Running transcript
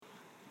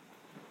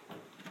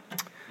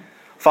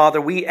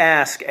Father, we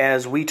ask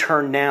as we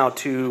turn now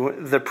to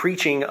the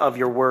preaching of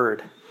your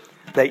word,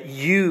 that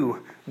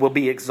you will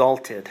be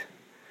exalted.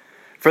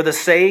 For the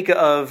sake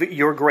of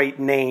your great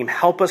name,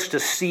 help us to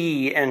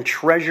see and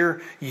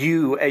treasure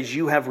you as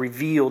you have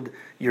revealed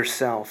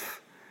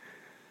yourself.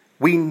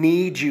 We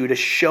need you to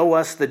show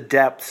us the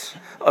depths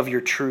of your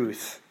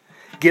truth.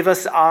 Give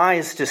us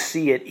eyes to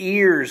see it,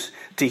 ears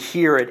to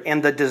hear it,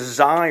 and the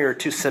desire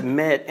to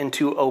submit and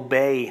to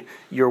obey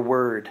your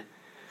word.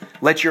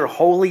 Let your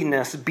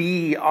holiness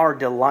be our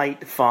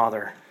delight,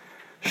 Father.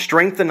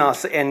 Strengthen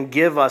us and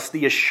give us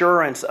the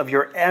assurance of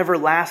your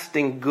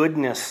everlasting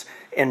goodness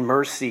and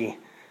mercy.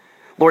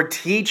 Lord,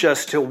 teach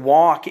us to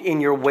walk in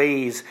your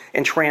ways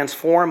and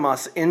transform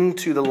us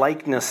into the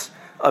likeness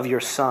of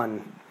your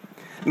Son.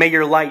 May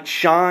your light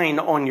shine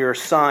on your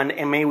Son,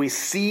 and may we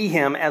see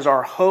him as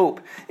our hope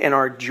and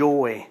our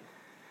joy.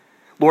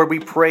 Lord, we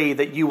pray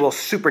that you will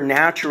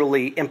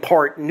supernaturally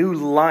impart new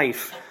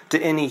life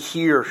to any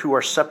here who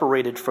are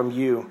separated from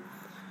you.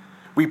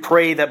 We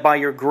pray that by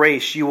your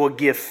grace you will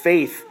give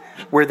faith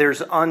where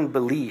there's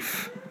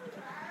unbelief.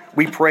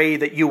 We pray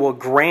that you will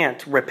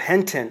grant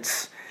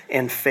repentance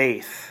and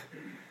faith.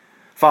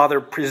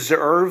 Father,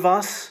 preserve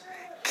us,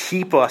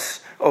 keep us,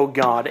 O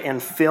God,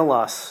 and fill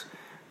us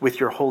with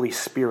your Holy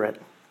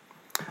Spirit.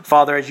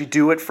 Father, as you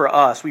do it for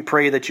us, we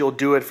pray that you'll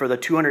do it for the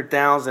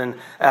 200,000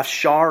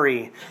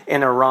 Afshari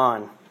in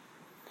Iran.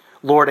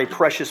 Lord, a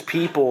precious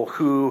people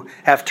who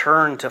have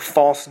turned to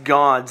false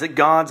gods,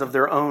 gods of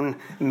their own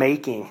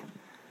making.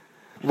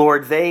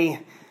 Lord,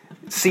 they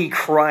see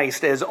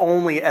Christ as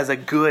only as a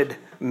good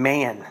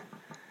man.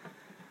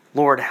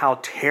 Lord, how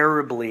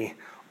terribly,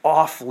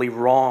 awfully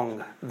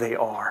wrong they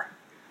are.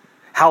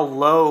 How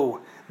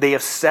low they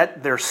have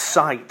set their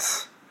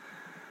sights.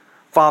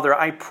 Father,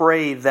 I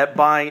pray that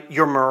by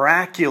your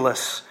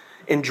miraculous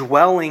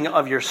indwelling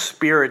of your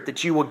Spirit,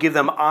 that you will give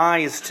them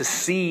eyes to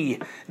see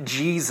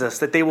Jesus,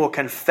 that they will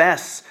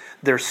confess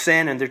their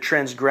sin and their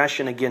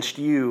transgression against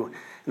you,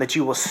 and that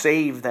you will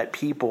save that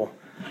people.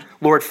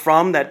 Lord,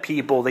 from that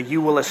people, that you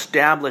will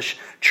establish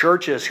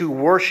churches who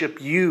worship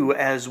you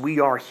as we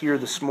are here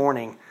this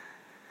morning.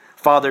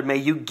 Father, may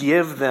you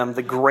give them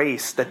the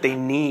grace that they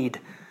need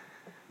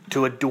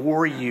to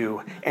adore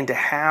you and to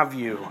have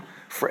you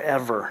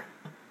forever.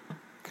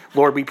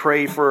 Lord, we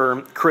pray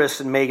for Chris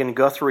and Megan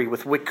Guthrie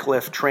with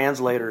Wycliffe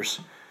Translators.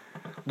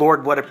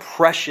 Lord, what a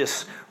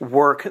precious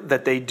work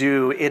that they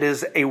do. It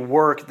is a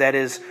work that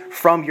is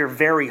from your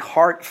very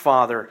heart,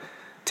 Father,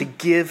 to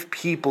give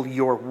people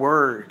your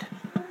word.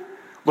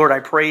 Lord,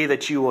 I pray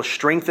that you will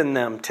strengthen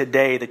them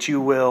today, that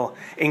you will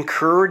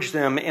encourage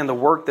them in the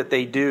work that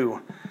they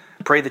do.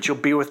 Pray that you'll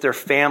be with their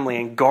family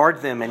and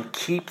guard them and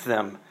keep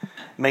them.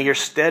 May your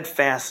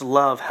steadfast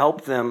love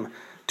help them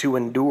to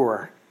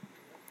endure.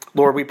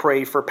 Lord, we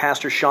pray for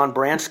Pastor Sean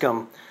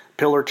Branscombe,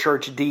 Pillar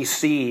Church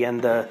DC,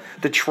 and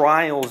the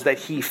trials that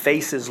he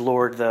faces,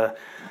 Lord,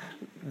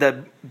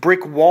 the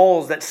brick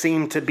walls that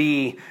seem to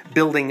be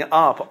building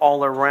up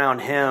all around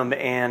him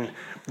and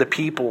the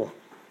people.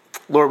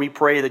 Lord, we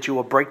pray that you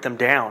will break them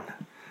down.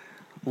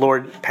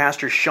 Lord,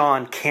 Pastor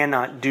Sean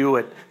cannot do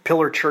it.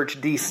 Pillar Church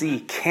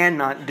DC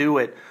cannot do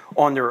it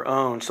on their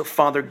own. So,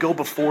 Father, go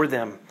before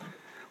them.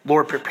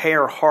 Lord,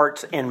 prepare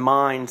hearts and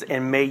minds,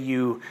 and may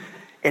you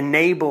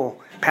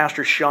enable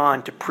Pastor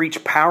Sean to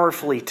preach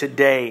powerfully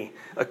today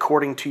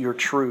according to your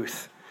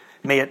truth.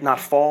 May it not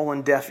fall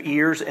on deaf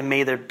ears, and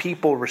may the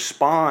people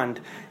respond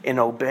and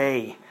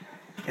obey.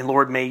 And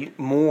Lord, may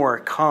more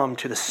come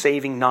to the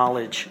saving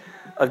knowledge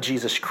of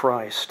Jesus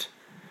Christ.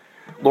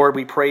 Lord,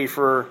 we pray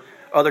for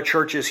other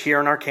churches here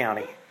in our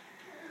county.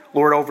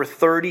 Lord, over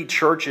 30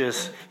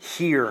 churches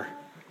here.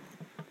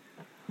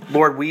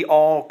 Lord, we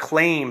all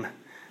claim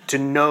to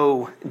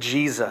know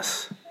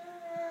Jesus.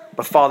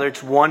 But Father,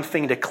 it's one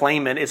thing to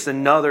claim it. It's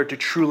another to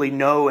truly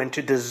know and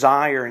to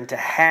desire and to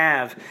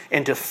have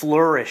and to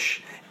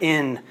flourish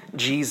in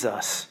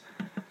Jesus.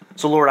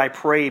 So Lord, I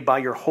pray by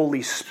your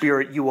Holy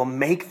Spirit you will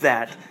make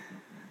that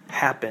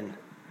happen.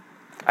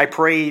 I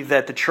pray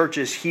that the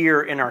churches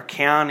here in our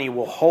county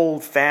will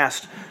hold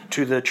fast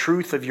to the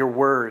truth of your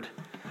word.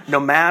 No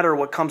matter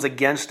what comes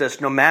against us,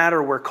 no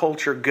matter where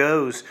culture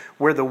goes,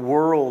 where the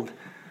world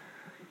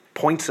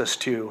points us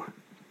to,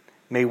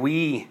 may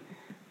we,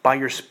 by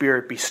your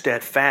Spirit, be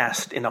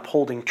steadfast in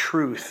upholding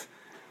truth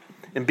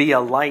and be a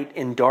light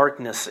in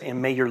darkness,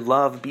 and may your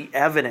love be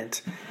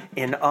evident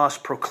in us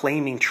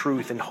proclaiming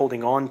truth and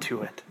holding on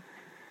to it.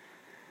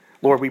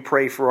 Lord, we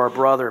pray for our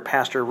brother,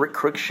 Pastor Rick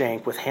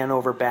Cruikshank with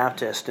Hanover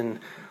Baptist. And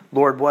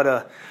Lord, what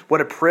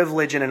a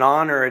privilege and an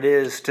honor it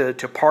is to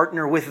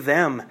partner with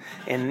them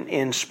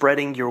in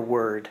spreading your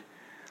word.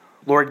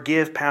 Lord,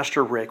 give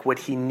Pastor Rick what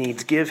he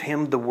needs. Give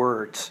him the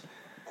words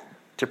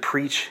to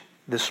preach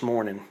this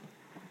morning.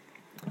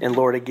 And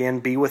Lord, again,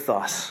 be with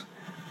us.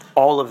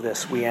 All of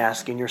this we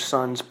ask in your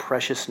Son's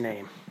precious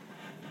name.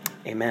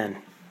 Amen.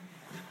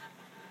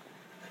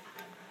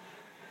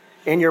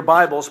 In your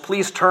Bibles,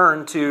 please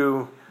turn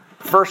to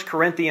 1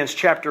 Corinthians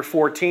chapter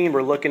 14.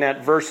 We're looking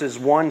at verses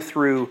 1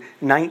 through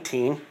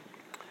 19.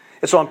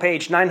 It's on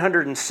page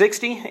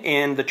 960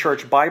 in the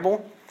church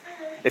Bible.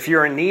 If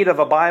you're in need of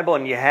a Bible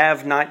and you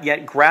have not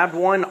yet grabbed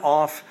one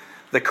off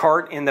the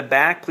cart in the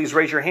back, please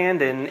raise your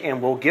hand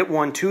and we'll get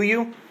one to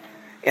you.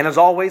 And as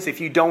always, if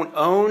you don't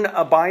own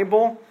a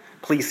Bible,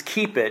 please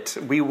keep it.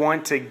 We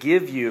want to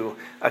give you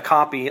a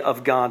copy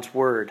of God's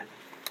Word.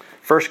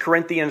 1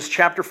 Corinthians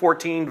chapter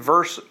 14,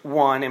 verse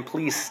 1, and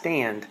please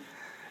stand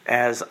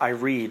as I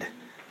read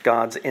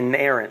God's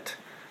inerrant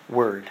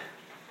Word.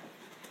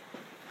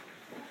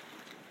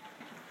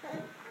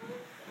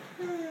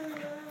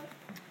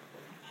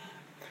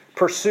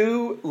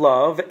 Pursue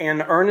love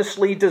and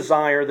earnestly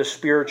desire the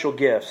spiritual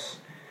gifts,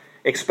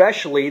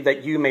 especially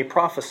that you may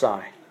prophesy.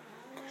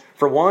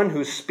 For one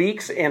who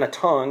speaks in a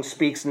tongue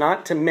speaks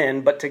not to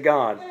men but to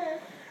God.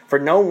 For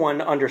no one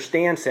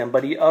understands him,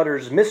 but he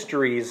utters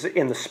mysteries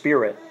in the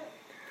Spirit.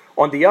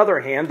 On the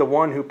other hand, the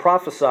one who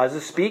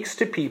prophesies speaks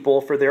to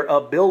people for their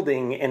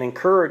upbuilding and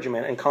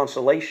encouragement and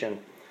consolation.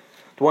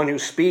 The one who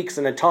speaks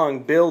in a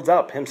tongue builds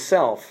up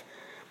himself,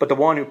 but the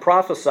one who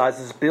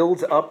prophesies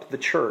builds up the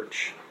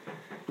church.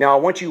 Now I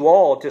want you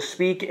all to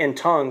speak in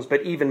tongues,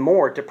 but even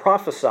more to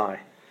prophesy.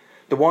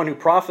 The one who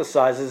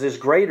prophesies is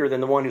greater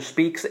than the one who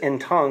speaks in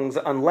tongues,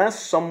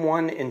 unless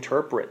someone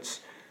interprets,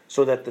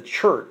 so that the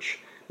church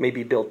may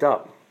be built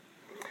up.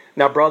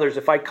 Now, brothers,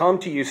 if I come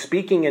to you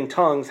speaking in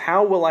tongues,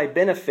 how will I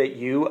benefit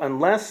you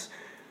unless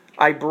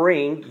I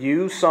bring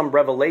you some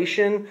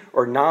revelation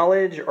or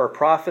knowledge or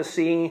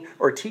prophecy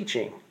or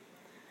teaching?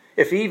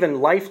 If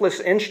even lifeless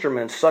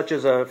instruments such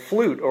as a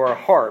flute or a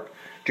harp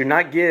do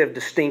not give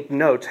distinct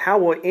notes, how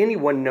will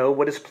anyone know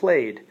what is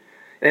played?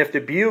 And if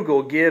the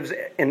bugle gives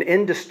an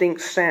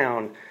indistinct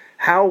sound,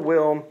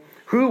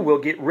 who will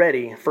get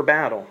ready for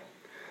battle?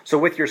 So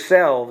with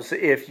yourselves,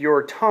 if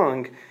your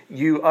tongue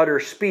you utter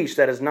speech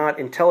that is not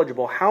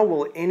intelligible, how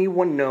will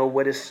anyone know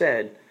what is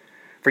said?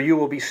 For you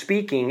will be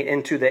speaking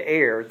into the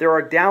air. There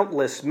are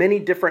doubtless many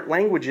different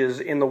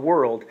languages in the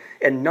world,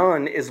 and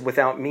none is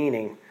without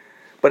meaning.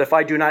 But if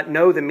I do not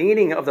know the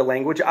meaning of the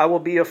language, I will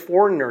be a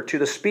foreigner to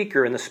the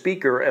speaker, and the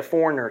speaker a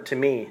foreigner to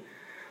me.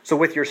 So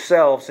with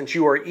yourselves, since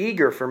you are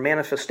eager for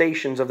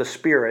manifestations of the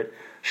Spirit,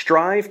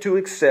 strive to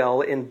excel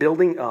in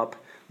building up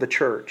the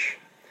church.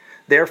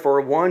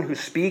 Therefore, one who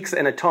speaks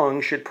in a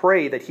tongue should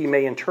pray that he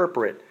may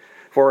interpret.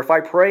 For if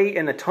I pray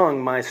in a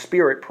tongue, my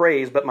spirit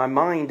prays, but my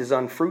mind is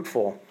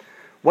unfruitful.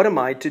 What am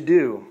I to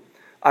do?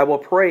 I will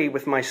pray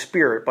with my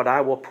spirit, but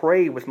I will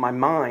pray with my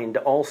mind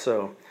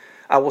also.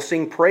 I will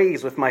sing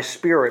praise with my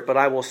spirit, but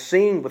I will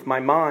sing with my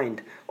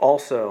mind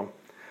also.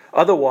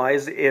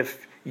 Otherwise,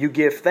 if you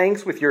give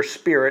thanks with your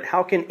spirit,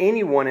 how can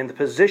anyone in the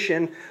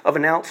position of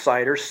an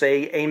outsider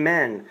say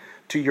amen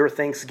to your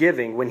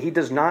thanksgiving when he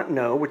does not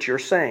know what you're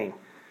saying?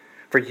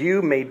 For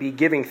you may be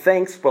giving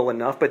thanks well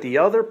enough, but the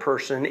other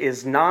person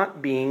is not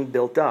being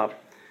built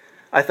up.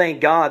 I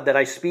thank God that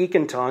I speak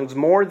in tongues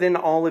more than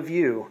all of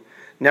you.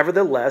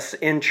 Nevertheless,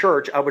 in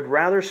church, I would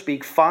rather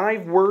speak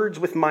 5 words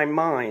with my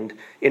mind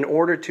in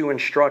order to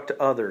instruct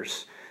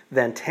others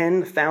than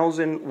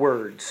 10,000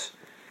 words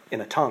in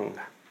a tongue.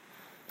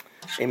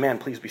 Amen.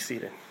 Please be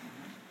seated.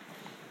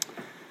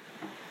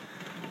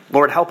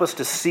 Lord, help us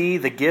to see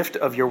the gift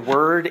of your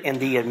word and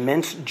the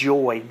immense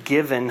joy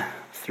given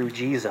through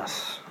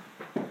Jesus.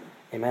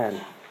 Amen.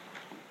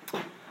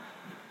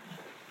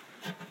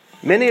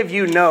 Many of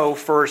you know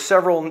for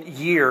several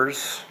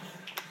years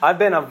I've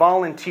been a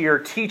volunteer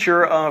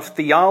teacher of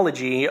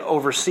theology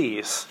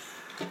overseas,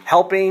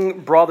 helping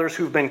brothers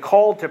who've been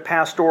called to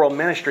pastoral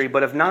ministry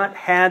but have not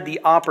had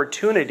the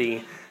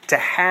opportunity to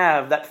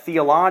have that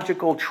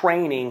theological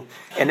training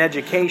and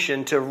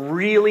education to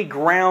really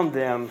ground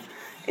them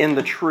in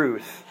the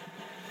truth.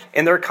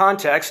 In their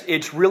context,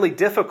 it's really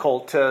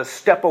difficult to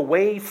step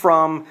away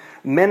from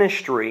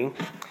ministry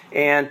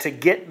and to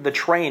get the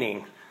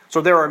training.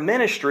 So there are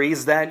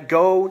ministries that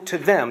go to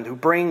them, who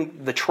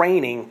bring the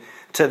training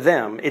to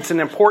them. It's an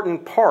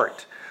important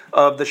part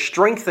of the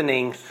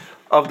strengthening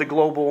of the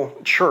global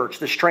church.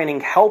 This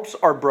training helps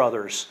our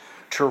brothers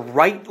to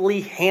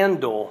rightly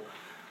handle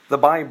the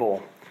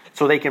Bible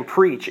so they can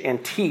preach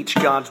and teach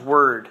God's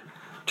word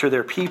to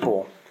their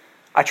people.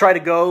 I try to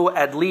go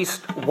at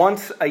least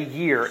once a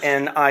year,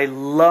 and I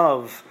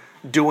love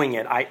doing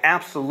it. I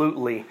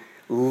absolutely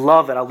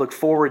love it. I look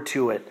forward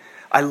to it.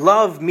 I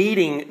love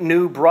meeting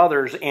new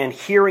brothers and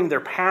hearing their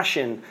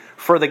passion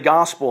for the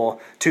gospel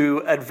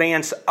to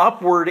advance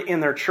upward in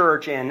their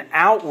church and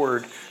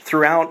outward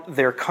throughout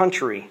their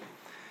country.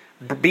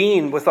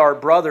 Being with our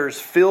brothers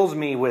fills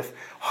me with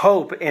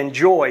hope and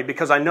joy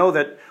because I know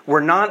that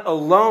we're not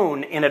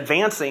alone in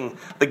advancing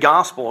the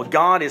gospel.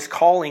 God is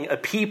calling a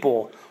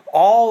people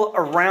all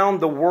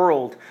around the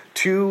world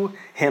to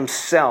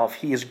himself.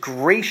 He is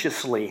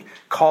graciously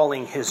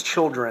calling his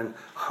children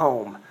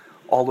home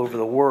all over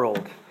the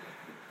world.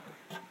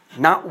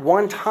 Not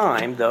one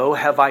time, though,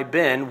 have I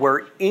been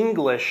where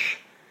English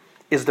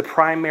is the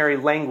primary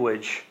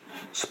language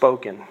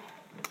spoken.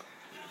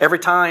 Every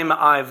time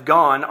I've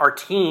gone, our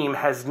team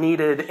has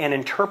needed an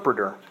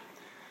interpreter.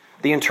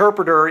 The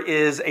interpreter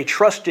is a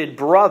trusted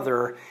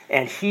brother,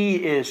 and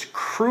he is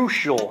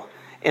crucial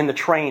in the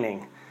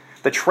training.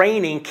 The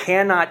training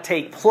cannot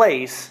take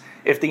place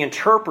if the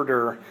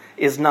interpreter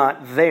is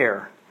not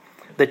there.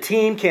 We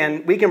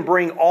can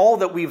bring all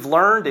that we've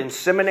learned in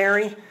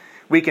seminary.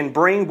 We can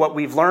bring what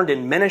we've learned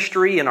in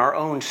ministry, in our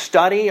own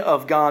study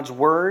of God's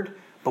Word,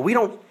 but we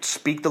don't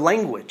speak the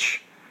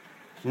language.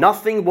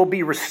 Nothing will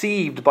be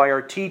received by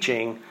our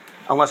teaching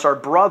unless our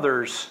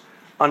brothers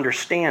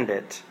understand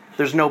it.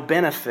 There's no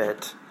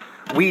benefit.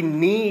 We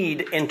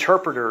need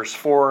interpreters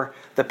for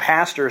the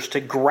pastors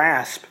to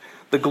grasp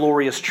the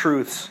glorious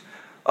truths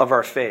of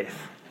our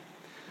faith.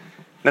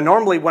 Now,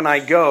 normally when I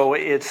go,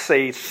 it's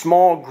a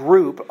small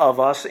group of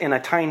us in a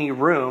tiny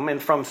room,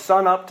 and from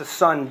sun up to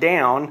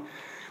sundown,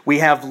 we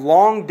have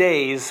long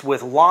days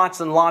with lots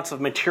and lots of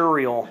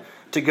material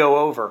to go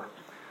over.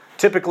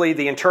 Typically,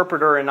 the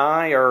interpreter and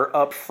I are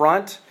up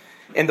front,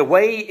 and the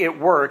way it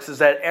works is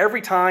that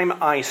every time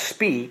I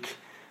speak,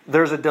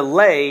 there's a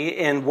delay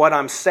in what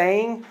I'm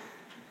saying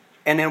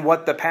and in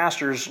what the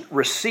pastors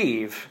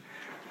receive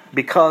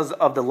because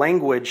of the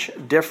language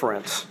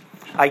difference.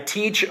 I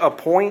teach a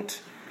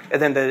point,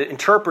 and then the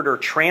interpreter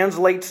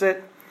translates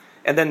it,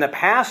 and then the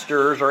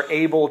pastors are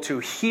able to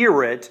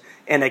hear it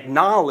and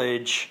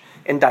acknowledge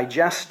and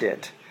digest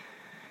it.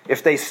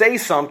 If they say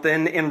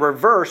something in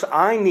reverse,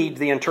 I need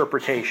the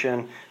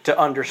interpretation to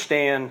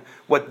understand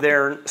what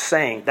they're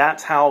saying.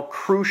 That's how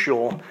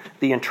crucial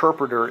the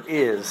interpreter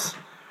is.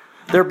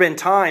 There have been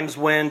times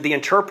when the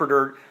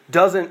interpreter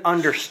doesn't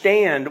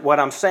understand what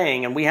I'm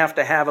saying, and we have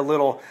to have a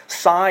little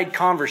side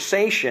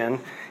conversation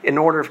in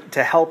order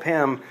to help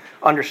him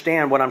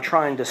understand what I'm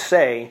trying to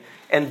say.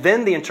 And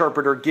then the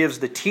interpreter gives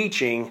the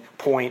teaching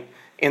point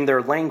in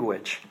their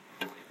language.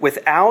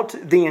 Without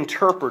the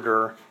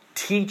interpreter,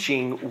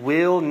 teaching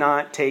will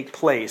not take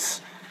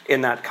place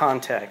in that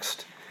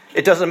context.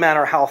 It doesn't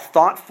matter how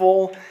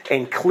thoughtful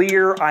and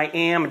clear I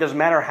am. It doesn't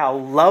matter how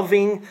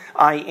loving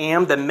I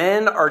am. The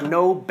men are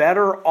no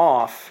better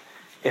off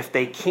if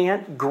they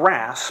can't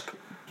grasp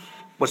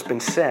what's been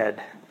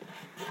said.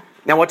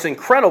 Now, what's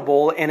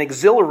incredible and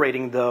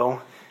exhilarating,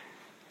 though,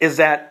 is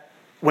that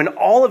when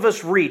all of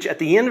us reach at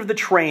the end of the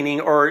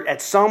training or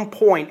at some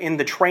point in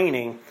the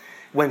training,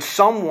 when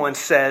someone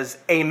says,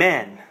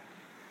 "Amen,"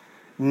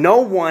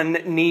 no one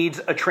needs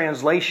a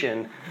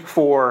translation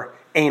for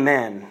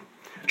amen.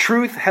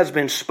 Truth has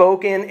been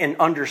spoken and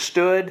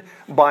understood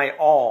by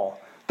all.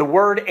 The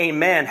word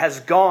amen has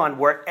gone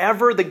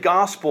wherever the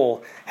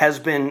gospel has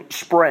been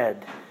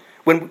spread.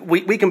 When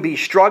we can be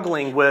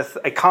struggling with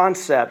a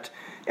concept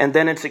and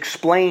then it's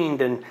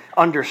explained and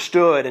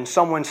understood and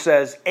someone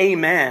says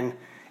amen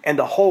and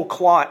the whole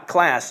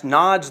class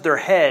nods their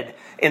head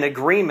in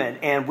agreement,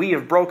 and we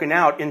have broken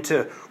out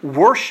into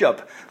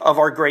worship of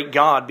our great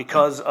God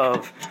because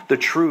of the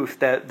truth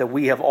that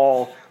we have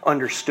all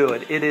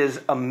understood. It is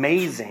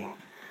amazing.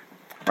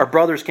 Our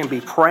brothers can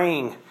be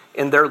praying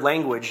in their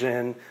language,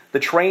 and the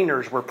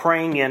trainers were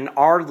praying in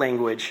our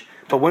language.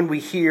 But when we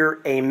hear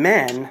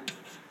amen,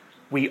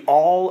 we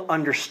all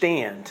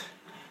understand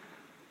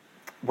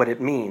what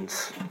it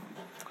means.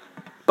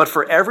 But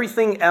for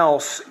everything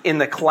else in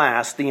the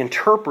class, the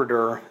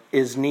interpreter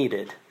is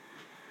needed.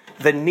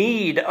 The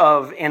need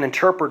of an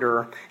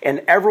interpreter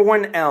and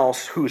everyone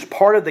else who's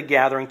part of the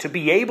gathering to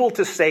be able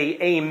to say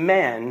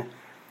amen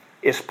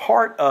is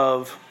part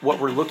of what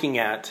we're looking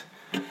at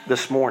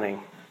this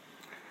morning.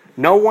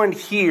 No one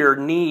here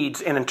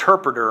needs an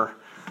interpreter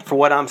for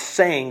what I'm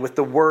saying with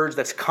the words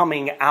that's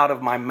coming out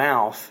of my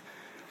mouth.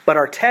 But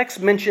our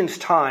text mentions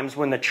times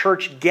when the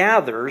church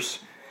gathers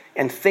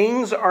and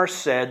things are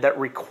said that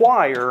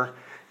require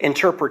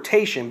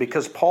interpretation,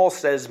 because Paul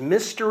says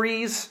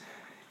mysteries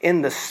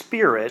in the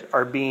Spirit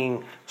are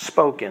being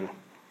spoken.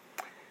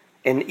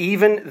 And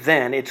even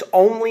then, it's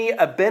only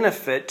a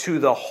benefit to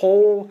the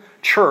whole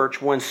church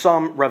when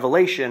some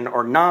revelation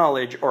or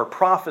knowledge or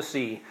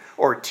prophecy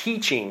or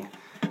teaching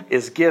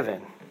is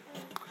given.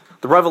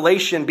 The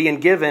revelation being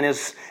given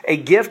is a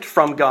gift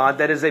from God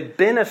that is a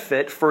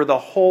benefit for the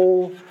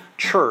whole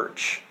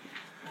church.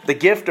 The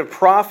gift of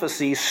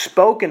prophecy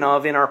spoken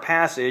of in our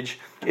passage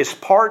is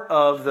part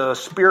of the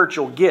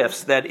spiritual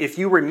gifts that, if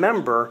you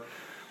remember,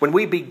 when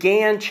we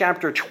began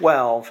chapter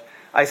 12,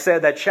 I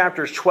said that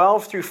chapters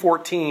 12 through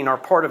 14 are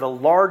part of a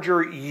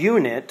larger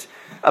unit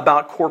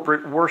about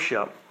corporate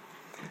worship.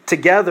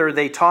 Together,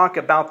 they talk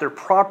about their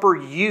proper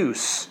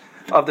use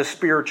of the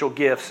spiritual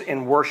gifts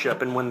in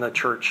worship and when the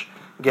church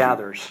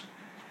gathers.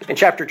 In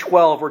chapter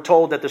 12, we're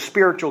told that the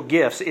spiritual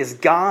gifts is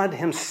God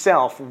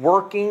Himself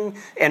working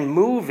and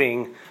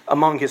moving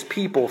among His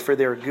people for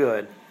their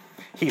good.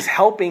 He's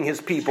helping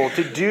His people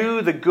to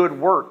do the good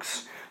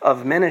works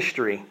of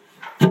ministry.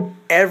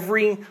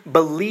 Every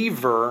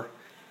believer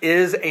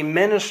is a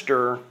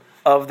minister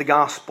of the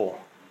gospel.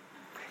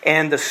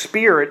 And the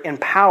Spirit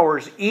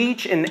empowers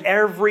each and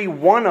every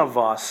one of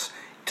us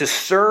to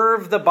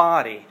serve the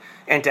body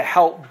and to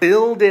help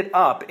build it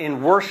up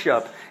in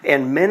worship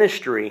and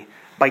ministry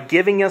by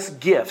giving us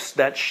gifts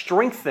that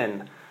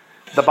strengthen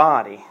the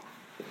body.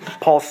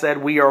 Paul said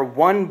we are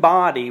one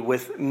body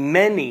with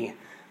many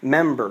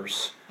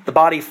members. The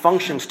body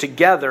functions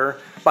together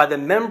by the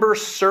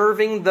members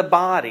serving the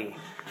body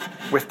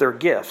with their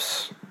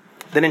gifts.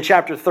 Then in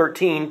chapter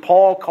 13,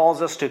 Paul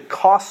calls us to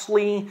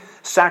costly,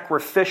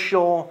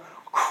 sacrificial,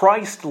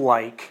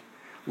 Christ-like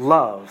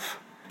love.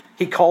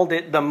 He called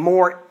it the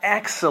more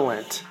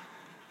excellent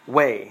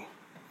way.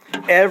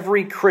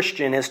 Every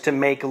Christian is to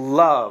make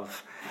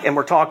love, and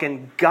we're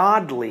talking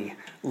godly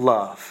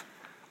love,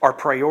 our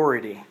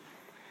priority.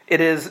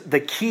 It is the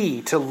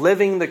key to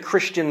living the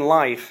Christian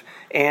life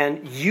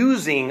and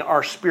using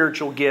our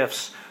spiritual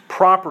gifts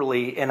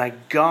properly in a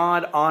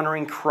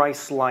God-honoring,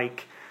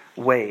 Christ-like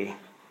way.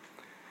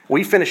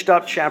 We finished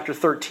up chapter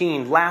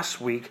 13 last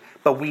week,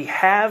 but we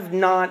have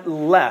not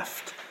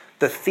left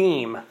the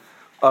theme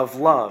of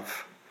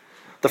love.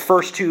 The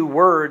first two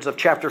words of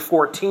chapter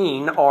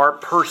 14 are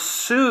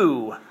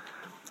pursue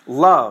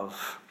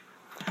love.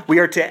 We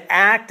are to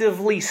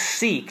actively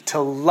seek to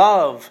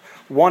love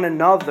one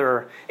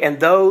another and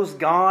those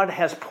God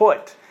has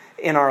put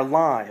in our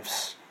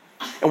lives.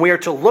 And we are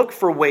to look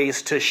for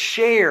ways to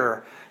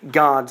share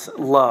God's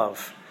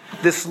love.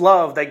 This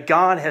love that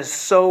God has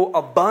so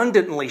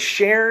abundantly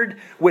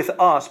shared with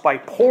us by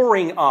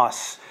pouring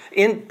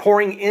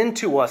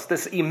into us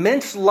this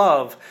immense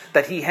love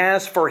that He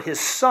has for His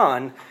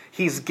Son,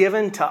 He's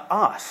given to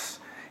us.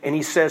 And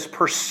He says,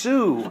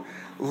 pursue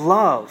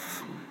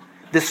love.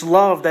 This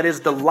love that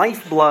is the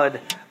lifeblood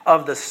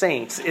of the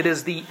saints. It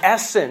is the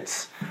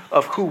essence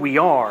of who we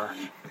are.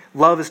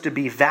 Love is to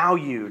be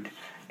valued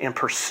and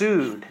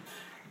pursued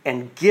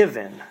and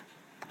given.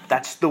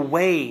 That's the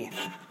way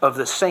of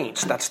the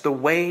saints. That's the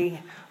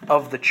way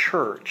of the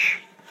church.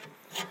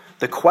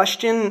 The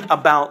question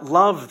about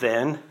love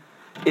then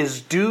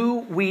is, do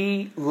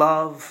we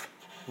love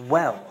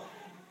well?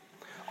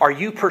 Are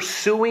you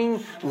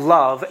pursuing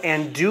love,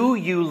 and do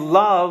you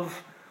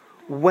love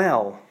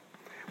well?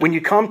 When you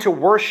come to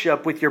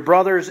worship with your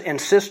brothers and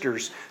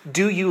sisters,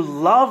 do you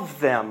love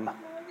them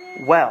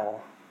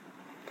well?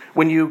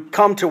 When you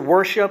come to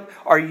worship,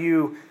 are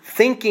you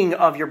thinking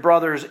of your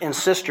brothers and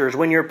sisters?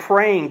 When you're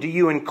praying, do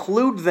you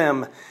include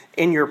them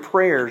in your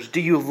prayers? Do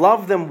you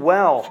love them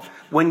well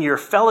when you're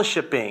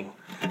fellowshipping?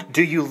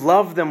 Do you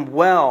love them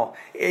well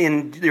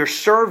in your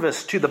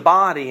service to the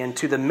body and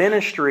to the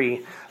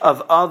ministry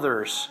of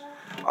others?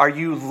 Are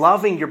you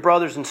loving your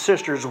brothers and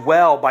sisters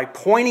well by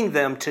pointing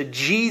them to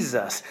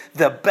Jesus,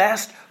 the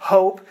best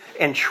hope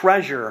and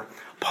treasure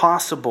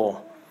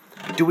possible?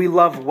 Do we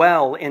love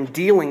well in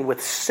dealing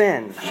with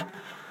sin?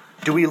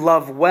 Do we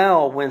love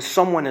well when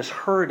someone is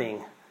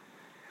hurting?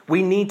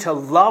 We need to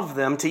love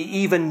them to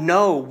even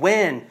know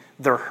when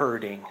they're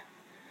hurting.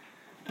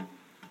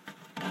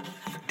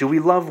 Do we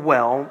love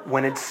well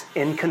when it's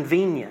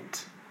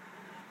inconvenient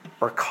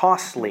or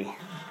costly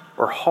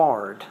or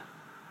hard?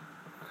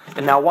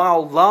 And now,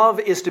 while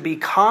love is to be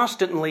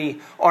constantly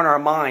on our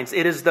minds,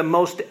 it is the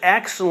most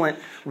excellent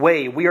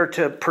way. We are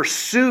to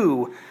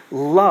pursue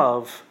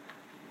love.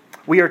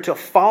 We are to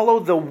follow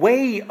the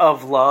way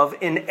of love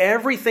in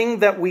everything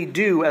that we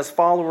do as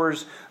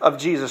followers of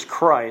Jesus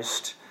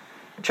Christ.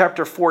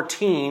 Chapter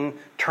 14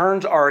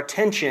 turns our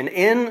attention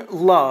in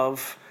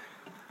love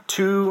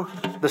to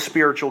the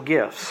spiritual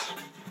gifts.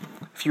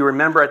 If you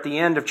remember at the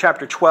end of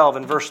chapter 12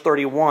 and verse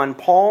 31,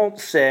 Paul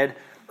said,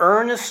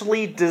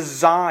 earnestly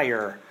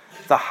desire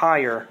the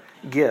higher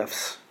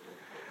gifts.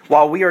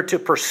 While we are to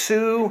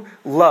pursue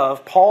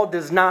love, Paul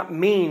does not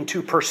mean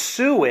to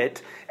pursue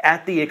it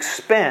at the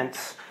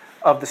expense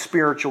of the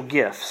spiritual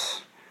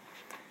gifts.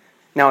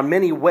 Now, in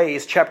many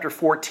ways, chapter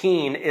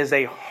 14 is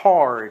a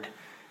hard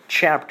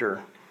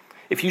chapter.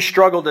 If you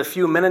struggled a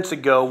few minutes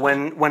ago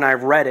when I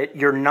read it,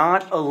 you're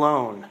not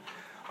alone.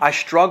 I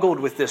struggled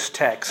with this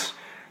text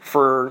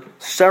for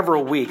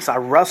several weeks. I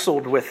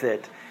wrestled with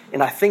it,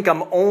 and I think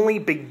I'm only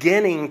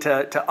beginning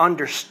to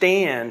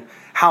understand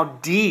how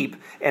deep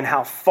and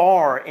how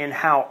far and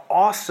how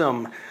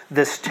awesome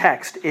this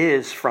text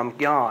is from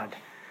God.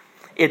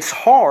 It's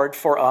hard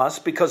for us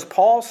because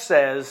Paul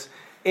says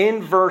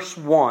in verse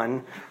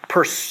 1,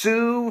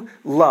 pursue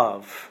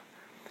love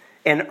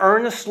and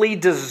earnestly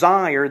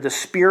desire the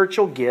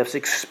spiritual gifts,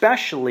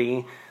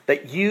 especially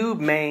that you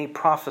may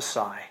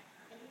prophesy.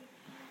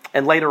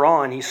 And later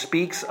on, he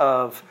talks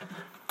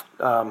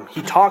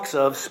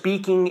of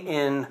speaking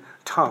in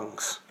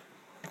tongues.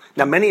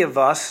 Now, many of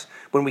us,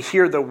 when we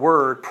hear the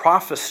word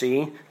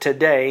prophecy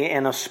today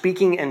and of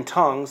speaking in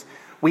tongues,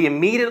 we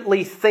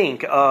immediately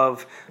think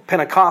of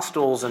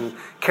Pentecostals and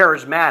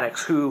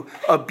charismatics who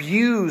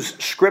abuse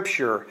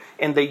Scripture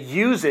and they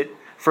use it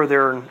for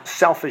their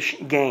selfish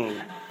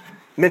gain.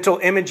 Mental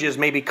images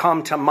maybe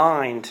come to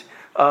mind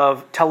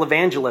of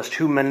televangelists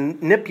who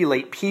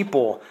manipulate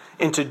people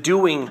into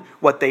doing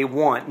what they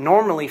want,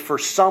 normally for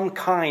some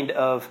kind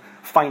of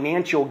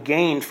financial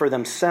gain for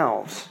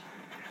themselves.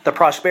 The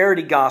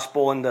prosperity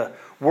gospel and the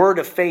word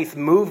of faith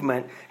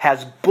movement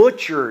has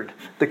butchered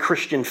the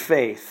Christian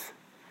faith.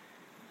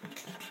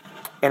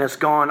 And it's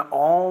gone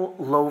all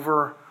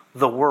over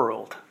the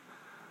world.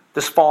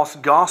 This false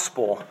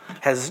gospel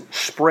has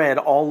spread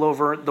all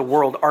over the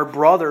world. Our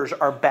brothers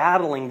are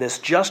battling this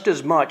just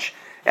as much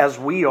as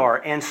we are,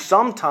 and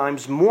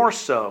sometimes more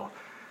so.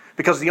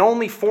 Because the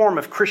only form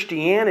of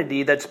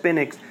Christianity that's been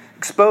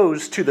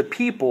exposed to the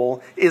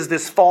people is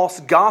this false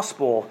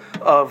gospel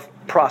of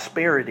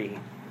prosperity.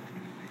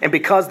 And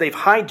because they've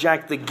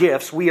hijacked the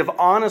gifts, we have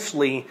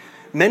honestly,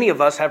 many of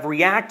us have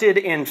reacted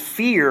in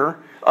fear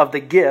of the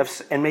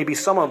gifts, and maybe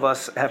some of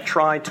us have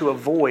tried to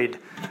avoid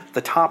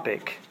the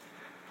topic.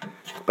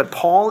 But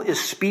Paul is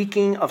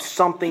speaking of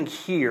something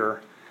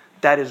here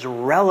that is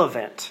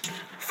relevant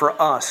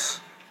for us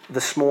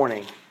this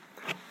morning.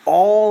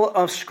 All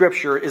of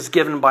Scripture is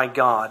given by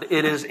God.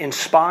 It is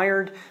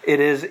inspired. It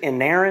is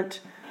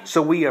inerrant.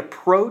 So we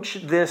approach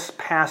this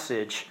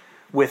passage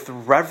with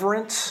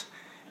reverence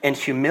and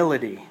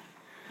humility,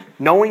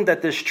 knowing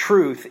that this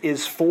truth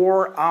is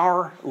for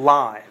our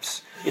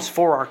lives, is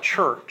for our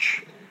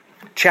church.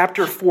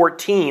 Chapter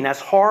 14,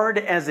 as hard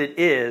as it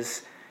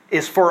is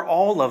for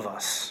all of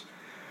us.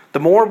 The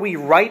more we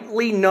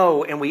rightly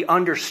know and we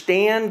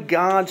understand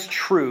God's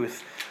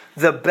truth,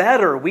 the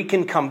better we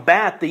can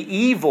combat the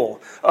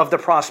evil of the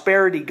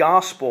prosperity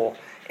gospel,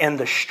 and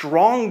the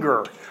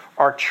stronger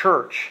our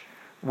church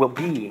will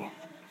be.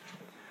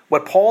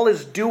 What Paul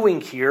is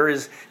doing here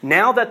is,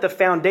 now that the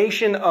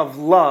foundation of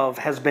love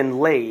has been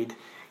laid,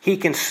 he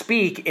can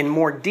speak in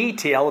more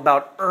detail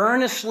about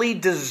earnestly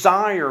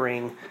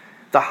desiring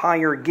the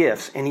higher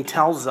gifts. And he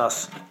tells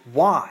us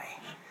why.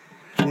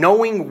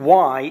 Knowing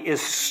why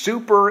is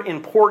super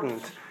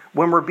important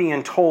when we're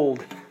being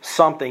told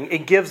something.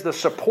 It gives the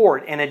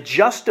support and it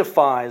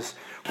justifies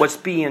what's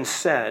being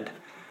said.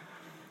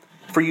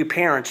 For you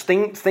parents,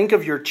 think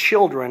of your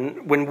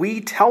children. When we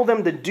tell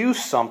them to do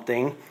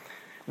something,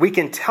 we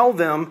can tell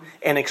them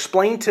and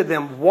explain to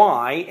them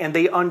why, and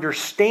they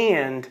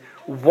understand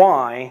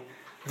why.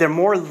 They're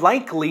more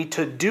likely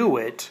to do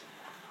it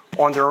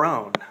on their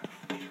own.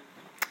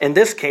 In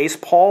this case,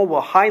 Paul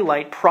will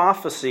highlight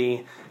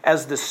prophecy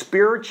as the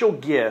spiritual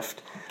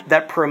gift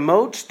that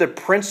promotes the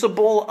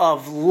principle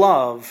of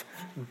love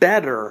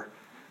better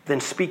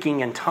than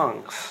speaking in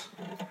tongues.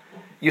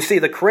 You see,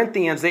 the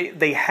Corinthians,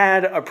 they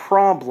had a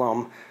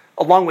problem,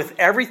 along with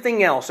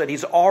everything else that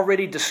he's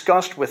already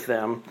discussed with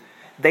them.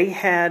 They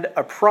had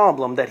a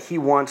problem that he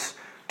wants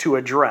to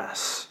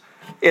address.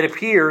 It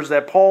appears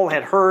that Paul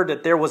had heard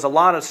that there was a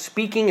lot of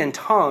speaking in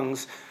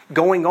tongues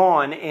going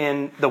on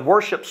in the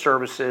worship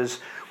services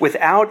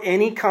without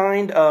any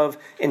kind of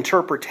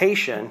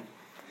interpretation.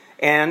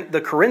 And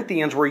the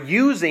Corinthians were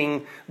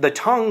using the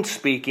tongue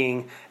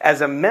speaking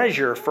as a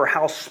measure for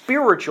how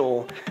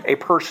spiritual a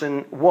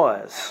person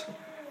was.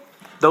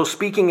 Those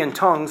speaking in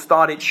tongues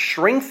thought it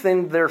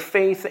strengthened their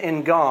faith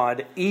in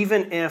God,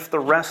 even if the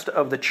rest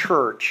of the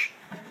church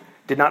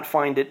did not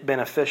find it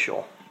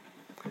beneficial.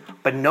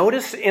 But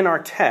notice in our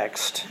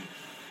text,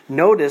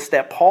 notice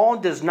that Paul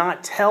does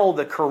not tell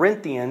the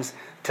Corinthians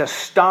to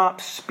stop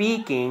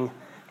speaking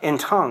in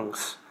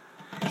tongues.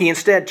 He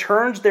instead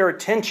turns their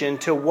attention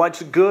to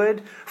what's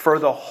good for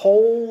the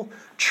whole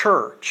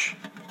church.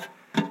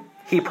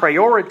 He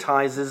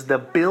prioritizes the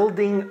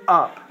building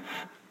up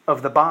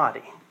of the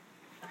body.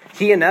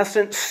 He in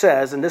essence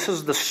says, and this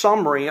is the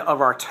summary of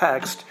our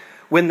text,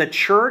 when the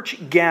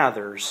church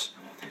gathers,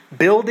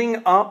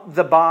 building up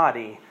the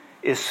body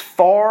is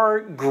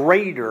far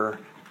greater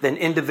than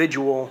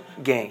individual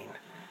gain.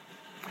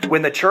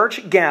 When the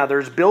church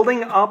gathers,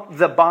 building up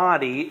the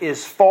body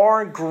is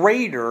far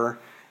greater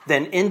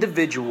than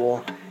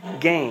individual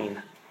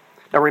gain.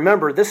 Now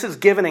remember, this is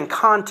given in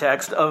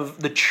context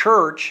of the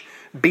church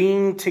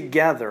being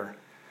together,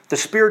 the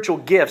spiritual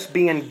gifts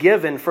being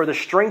given for the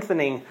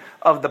strengthening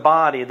of the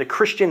body. The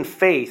Christian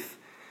faith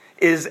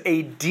is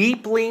a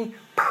deeply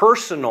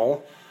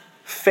personal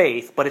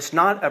faith, but it's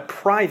not a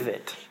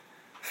private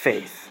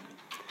faith.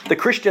 The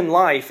Christian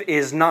life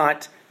is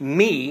not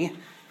me,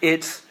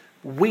 it's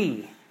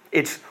we.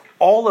 It's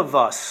all of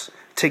us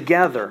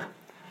together.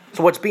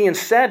 So what's being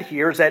said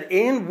here is that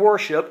in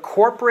worship,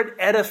 corporate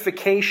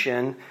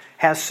edification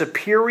has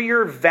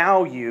superior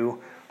value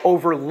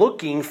over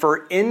looking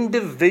for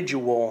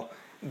individual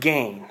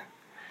gain.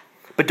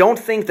 But don't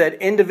think that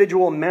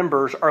individual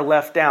members are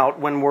left out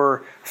when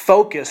we're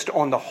focused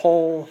on the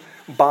whole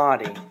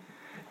body.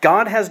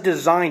 God has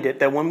designed it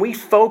that when we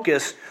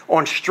focus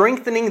on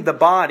strengthening the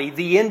body,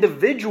 the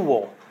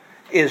individual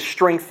is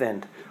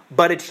strengthened,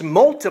 but it's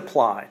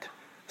multiplied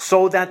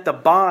so that the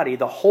body,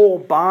 the whole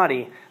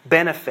body,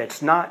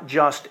 benefits, not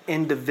just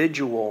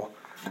individual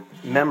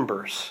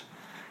members.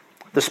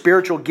 The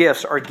spiritual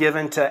gifts are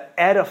given to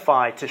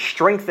edify, to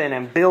strengthen,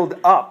 and build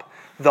up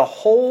the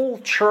whole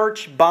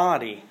church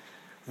body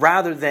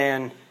rather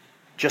than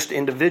just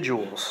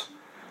individuals,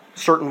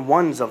 certain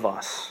ones of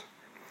us.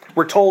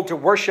 We're told to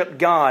worship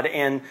God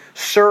and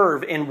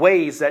serve in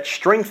ways that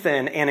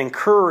strengthen and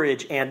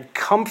encourage and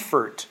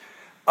comfort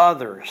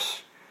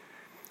others.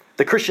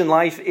 The Christian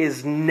life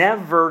is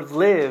never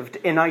lived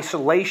in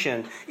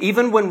isolation.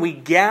 Even when we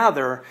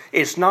gather,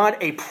 it's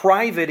not a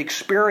private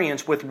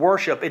experience with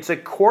worship. It's a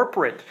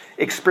corporate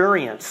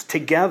experience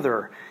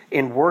together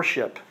in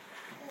worship.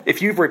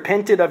 If you've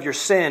repented of your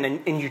sin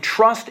and you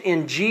trust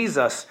in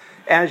Jesus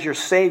as your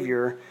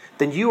Savior,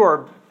 then you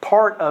are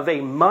part of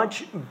a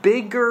much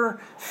bigger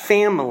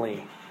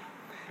family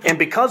And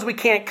because we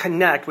can't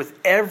connect with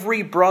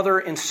every brother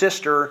and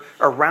sister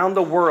around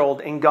the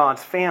world in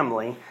God's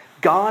family,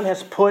 God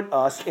has put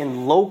us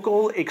in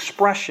local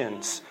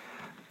expressions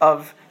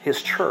of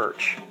His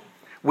church.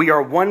 We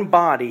are one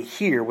body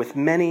here with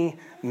many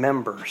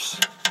members.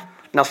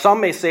 Now,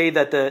 some may say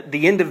that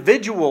the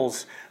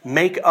individuals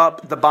make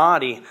up the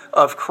body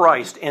of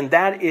Christ, and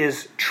that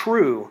is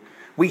true.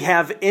 We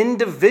have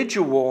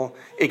individual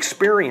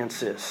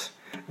experiences.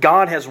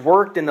 God has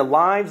worked in the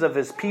lives of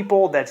His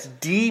people that's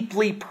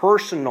deeply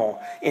personal,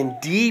 in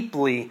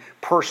deeply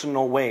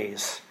personal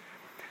ways.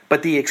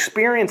 But the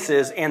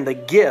experiences and the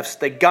gifts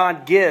that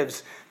God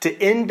gives to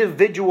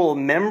individual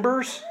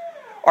members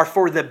are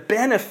for the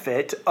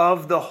benefit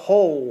of the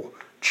whole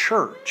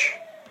church.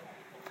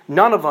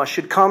 None of us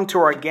should come to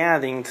our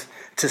gatherings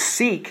to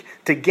seek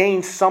to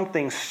gain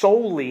something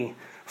solely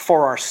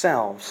for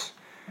ourselves.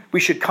 We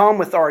should come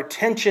with our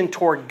attention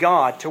toward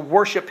God to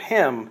worship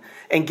Him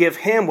and give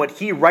Him what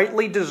He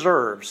rightly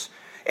deserves.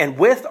 And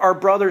with our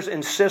brothers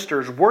and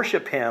sisters,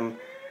 worship Him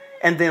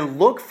and then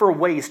look for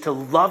ways to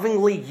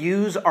lovingly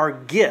use our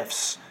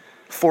gifts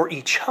for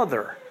each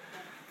other,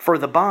 for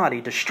the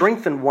body, to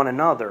strengthen one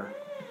another.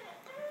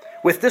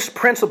 With this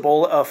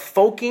principle of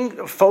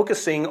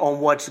focusing on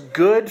what's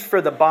good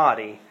for the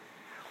body,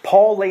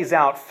 Paul lays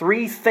out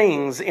 3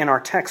 things in our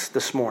text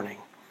this morning.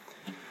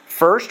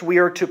 First, we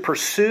are to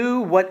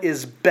pursue what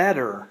is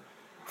better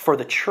for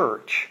the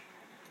church.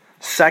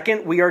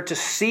 Second, we are to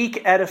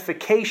seek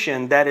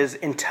edification that is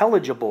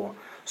intelligible,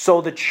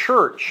 so the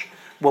church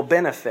will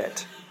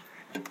benefit.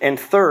 And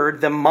third,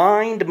 the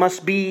mind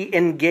must be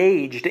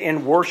engaged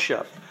in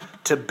worship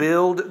to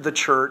build the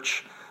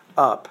church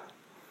up.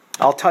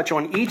 I'll touch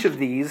on each of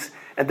these,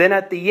 and then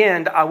at the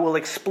end, I will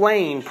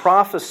explain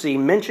prophecy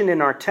mentioned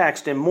in our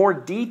text in more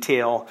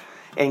detail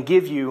and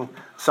give you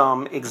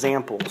some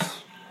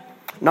examples.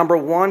 Number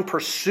 1,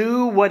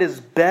 pursue what is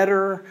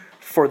better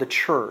for the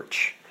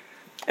church.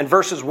 In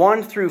verses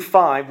 1 through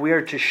 5, we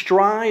are to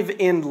strive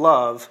in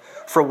love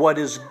for what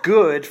is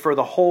good for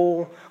the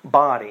whole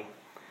body.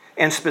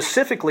 And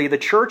specifically, the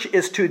church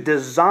is to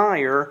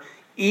desire,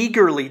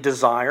 eagerly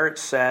desire, it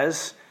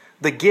says,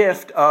 the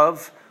gift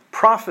of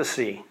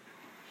prophecy.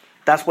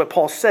 That's what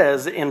Paul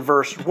says in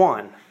verse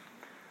 1.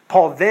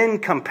 Paul then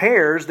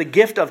compares the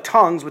gift of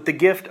tongues with the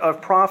gift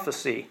of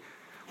prophecy.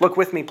 Look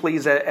with me,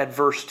 please, at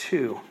verse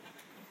 2.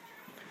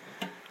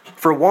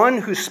 For one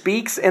who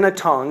speaks in a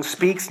tongue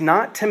speaks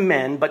not to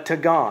men, but to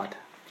God.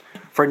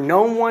 For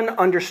no one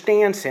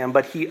understands him,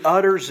 but he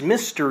utters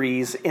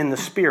mysteries in the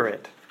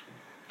Spirit.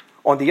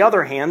 On the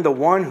other hand, the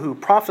one who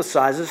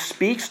prophesies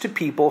speaks to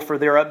people for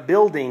their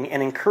upbuilding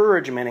and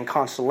encouragement and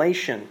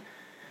consolation.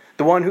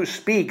 The one who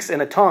speaks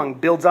in a tongue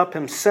builds up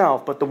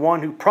himself, but the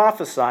one who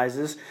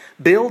prophesies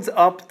builds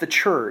up the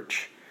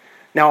church.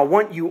 Now I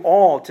want you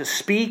all to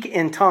speak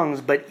in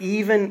tongues, but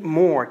even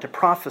more to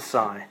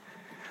prophesy.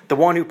 The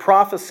one who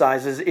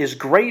prophesies is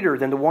greater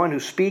than the one who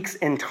speaks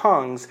in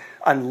tongues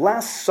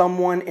unless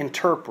someone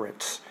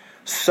interprets,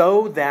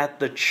 so that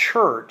the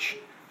church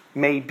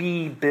may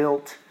be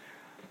built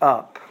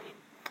up.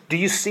 Do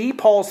you see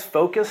Paul's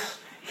focus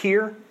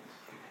here?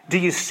 Do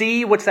you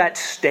see what's at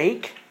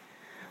stake?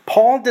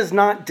 Paul does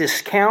not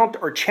discount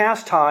or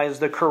chastise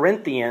the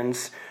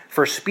Corinthians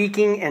for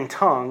speaking in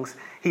tongues.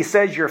 He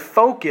says your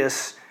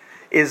focus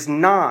is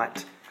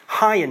not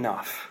high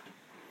enough.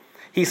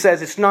 He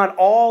says it's not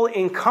all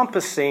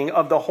encompassing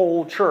of the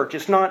whole church.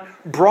 It's not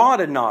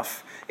broad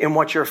enough in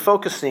what you're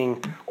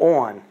focusing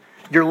on.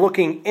 You're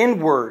looking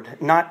inward,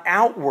 not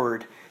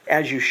outward,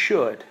 as you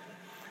should.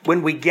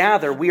 When we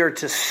gather, we are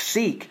to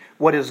seek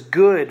what is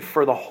good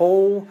for the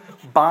whole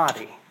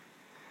body.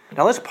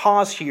 Now let's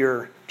pause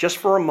here just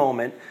for a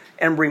moment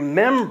and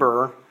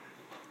remember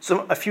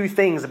a few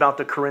things about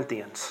the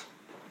Corinthians.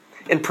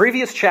 In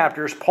previous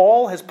chapters,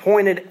 Paul has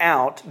pointed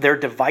out their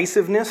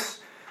divisiveness,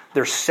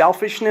 their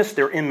selfishness,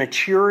 their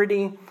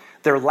immaturity,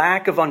 their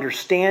lack of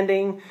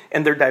understanding,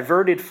 and their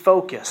diverted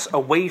focus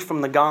away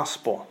from the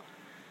gospel.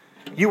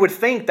 You would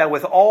think that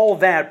with all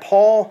that,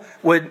 Paul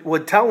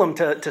would tell them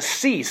to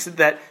cease,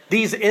 that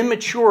these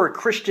immature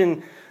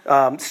Christian,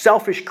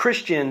 selfish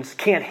Christians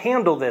can't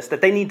handle this,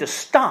 that they need to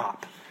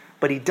stop.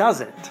 But he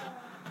doesn't.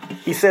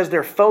 He says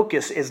their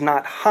focus is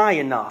not high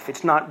enough.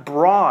 It's not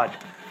broad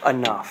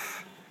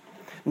enough.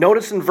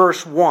 Notice in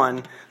verse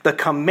 1, the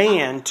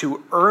command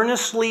to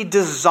earnestly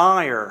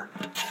desire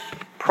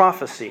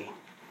prophecy.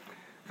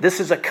 This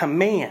is a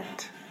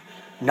command,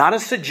 not a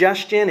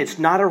suggestion. It's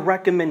not a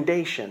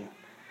recommendation.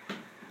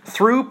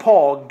 Through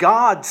Paul,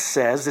 God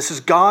says, this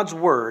is God's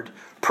word,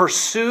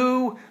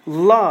 pursue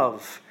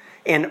love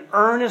and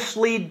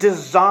earnestly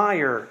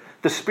desire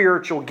the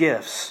spiritual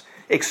gifts,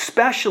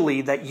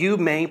 especially that you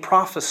may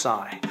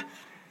prophesy.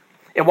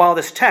 And while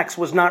this text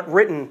was not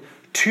written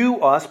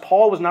to us,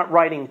 Paul was not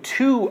writing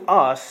to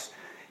us,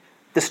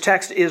 this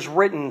text is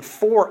written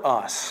for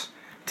us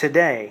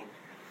today.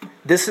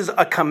 This is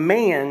a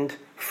command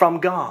from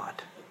God.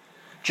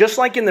 Just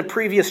like in the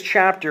previous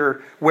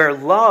chapter where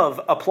love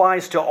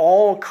applies to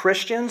all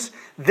Christians,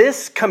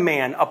 this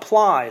command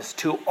applies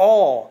to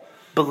all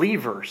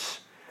believers.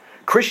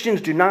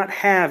 Christians do not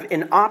have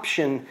an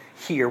option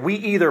here. We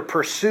either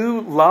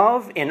pursue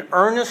love and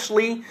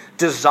earnestly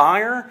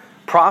desire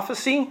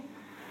prophecy,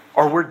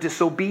 or we're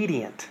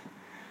disobedient.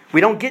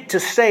 We don't get to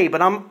say,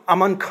 but I'm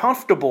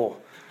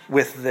uncomfortable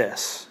with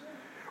this.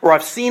 Or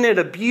I've seen it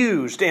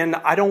abused and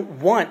I don't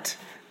want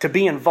to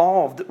be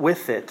involved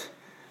with it.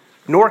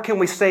 Nor can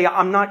we say,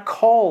 I'm not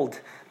called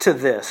to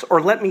this, or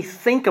let me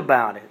think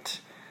about it.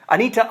 I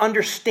need to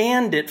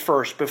understand it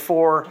first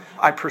before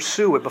I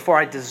pursue it, before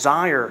I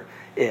desire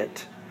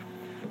it.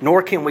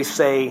 Nor can we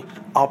say,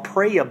 I'll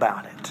pray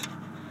about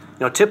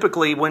it.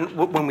 Typically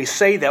when we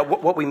say that,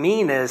 what we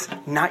mean is,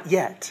 not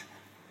yet.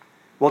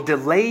 Well,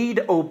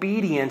 delayed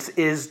obedience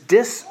is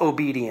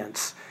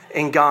disobedience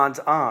in God's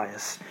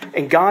eyes.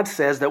 And God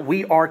says that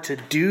we are to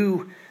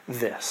do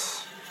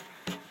this.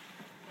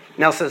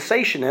 Now,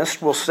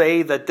 cessationists will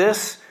say that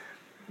this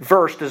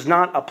verse does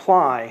not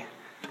apply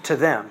to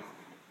them.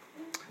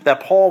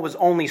 That Paul was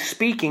only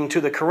speaking to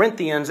the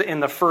Corinthians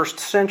in the first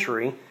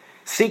century.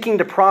 Seeking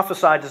to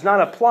prophesy does not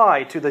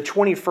apply to the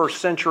 21st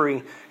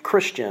century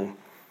Christian.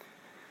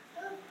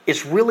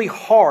 It's really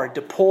hard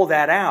to pull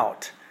that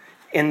out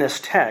in this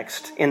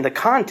text, in the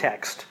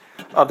context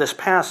of this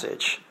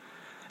passage.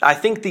 I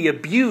think the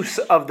abuse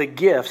of the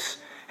gifts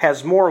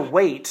has more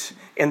weight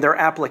in their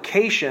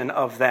application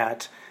of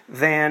that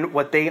than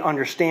what they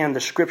understand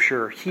the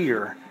Scripture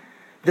here.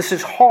 This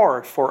is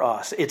hard for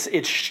us.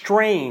 It's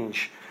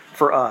strange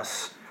for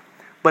us.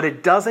 But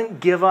it doesn't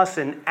give us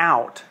an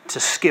out to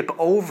skip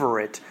over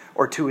it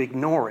or to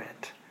ignore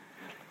it.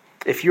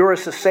 If you're a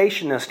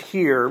cessationist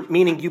here,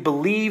 meaning you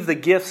believe the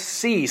gifts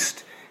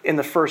ceased in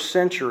the first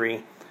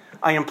century,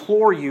 I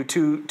implore you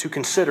to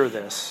consider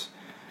this.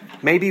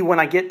 Maybe when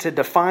I get to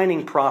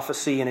defining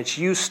prophecy and its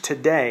use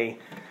today,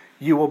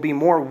 you will be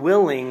more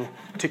willing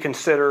to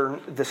consider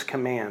this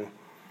command.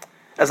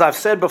 As I've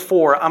said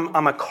before,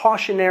 I'm a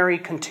cautionary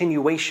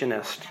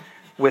continuationist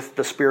with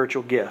the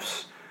spiritual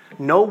gifts.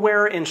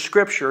 Nowhere in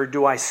Scripture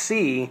do I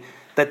see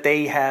that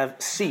they have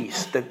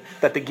ceased,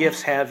 that the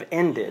gifts have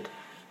ended.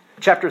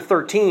 Chapter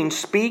 13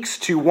 speaks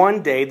to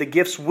one day the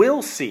gifts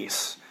will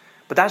cease,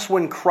 but that's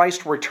when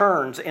Christ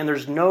returns and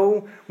there's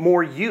no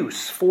more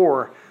use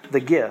for the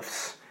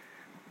gifts.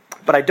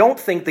 But I don't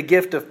think the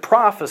gift of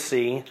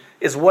prophecy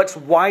is what's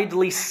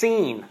widely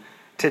seen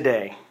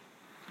today.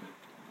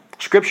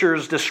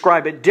 Scriptures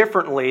describe it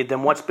differently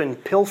than what's been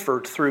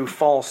pilfered through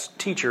false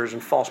teachers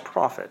and false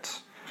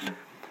prophets.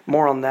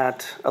 More on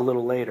that a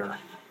little later.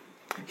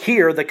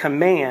 Here, the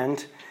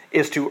command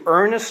is to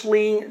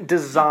earnestly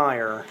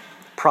desire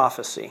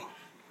prophecy.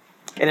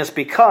 And it's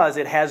because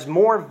it has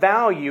more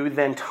value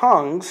than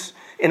tongues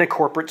in a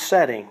corporate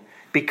setting,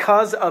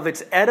 because of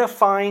its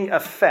edifying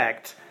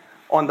effect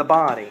on the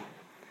body.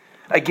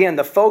 Again,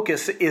 the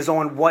focus is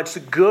on what's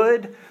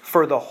good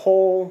for the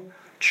whole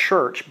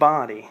church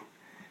body.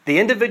 The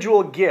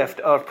individual gift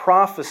of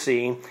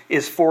prophecy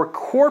is for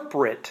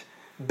corporate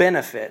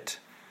benefit.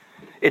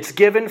 It's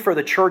given for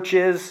the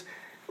churches,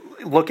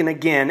 looking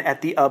again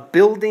at the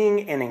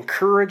upbuilding and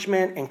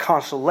encouragement and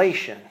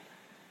consolation,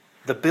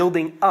 the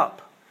building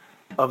up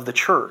of the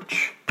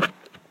church.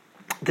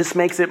 This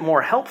makes it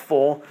more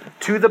helpful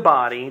to the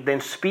body than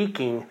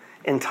speaking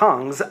in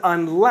tongues,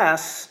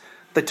 unless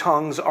the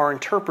tongues are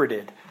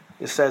interpreted,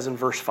 it says in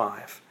verse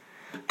 5.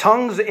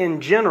 Tongues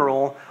in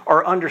general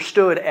are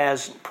understood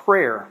as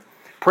prayer.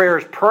 Prayer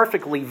is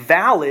perfectly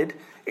valid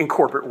in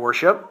corporate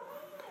worship.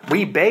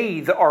 We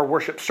bathe our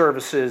worship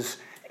services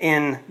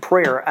in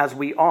prayer as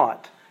we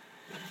ought.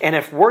 And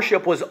if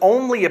worship was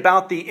only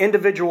about the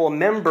individual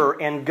member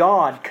and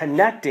God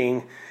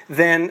connecting,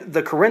 then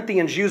the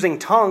Corinthians using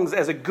tongues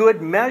as a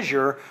good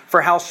measure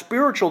for how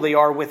spiritual they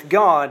are with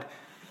God,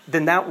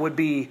 then that would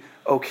be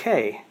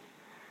okay.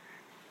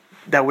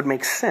 That would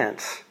make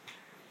sense.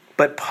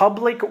 But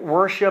public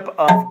worship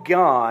of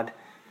God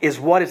is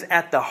what is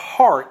at the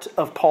heart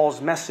of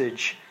Paul's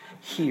message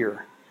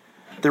here.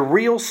 The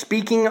real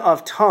speaking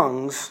of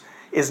tongues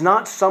is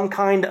not some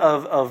kind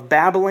of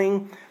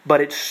babbling, but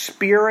it's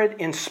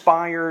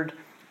Spirit-inspired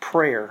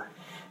prayer.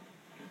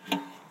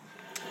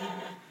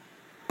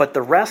 But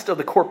the rest of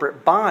the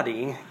corporate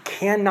body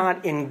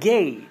cannot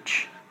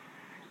engage.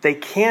 They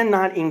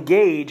cannot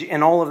engage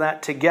in all of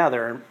that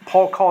together.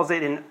 Paul calls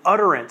it an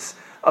utterance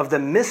of the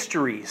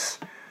mysteries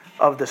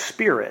of the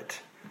Spirit.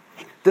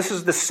 This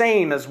is the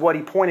same as what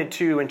he pointed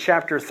to in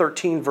chapter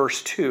 13,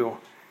 verse 2.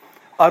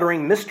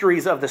 Uttering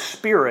mysteries of the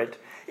Spirit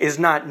is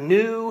not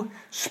new,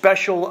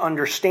 special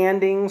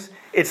understandings.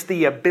 It's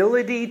the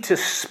ability to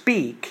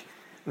speak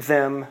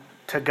them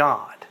to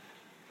God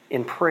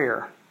in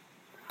prayer.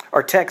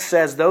 Our text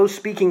says those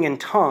speaking in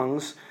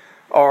tongues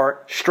are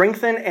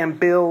strengthened and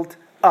built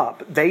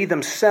up. They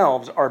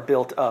themselves are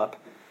built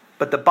up.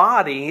 But the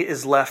body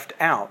is left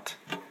out.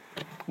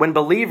 When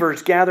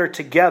believers gather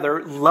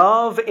together,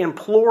 love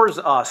implores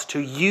us to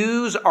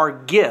use our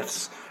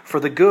gifts for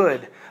the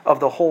good of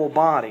the whole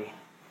body.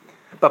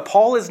 But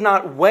Paul is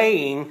not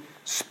weighing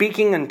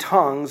speaking in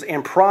tongues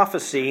and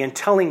prophecy and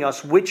telling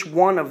us which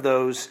one of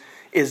those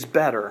is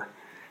better.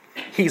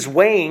 He's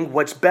weighing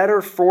what's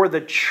better for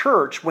the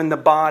church when the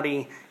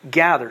body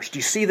gathers. Do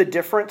you see the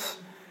difference?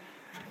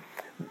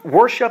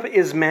 Worship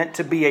is meant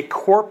to be a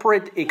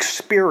corporate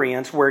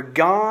experience where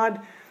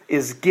God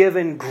is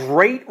given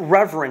great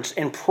reverence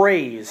and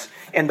praise,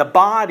 and the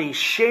body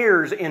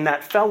shares in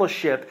that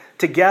fellowship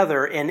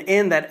together and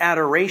in that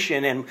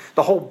adoration, and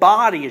the whole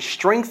body is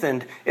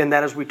strengthened in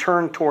that as we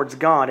turn towards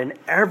God, and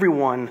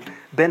everyone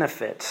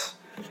benefits.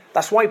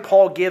 That's why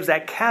Paul gives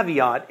that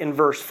caveat in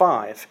verse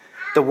 5.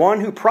 The one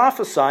who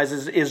prophesies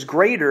is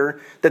greater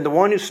than the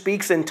one who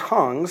speaks in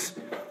tongues,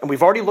 and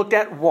we've already looked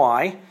at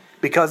why,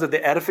 because of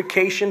the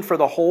edification for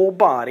the whole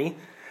body,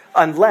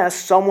 unless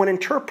someone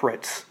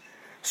interprets,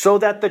 so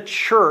that the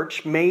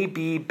church may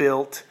be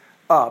built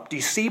up. Do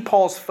you see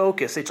Paul's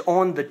focus? It's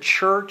on the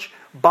church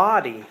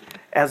body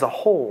as a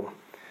whole.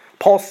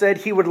 Paul said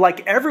he would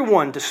like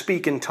everyone to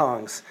speak in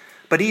tongues,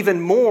 but even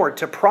more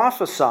to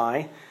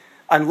prophesy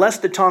unless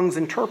the tongue's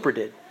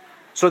interpreted,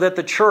 so that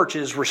the church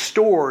is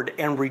restored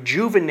and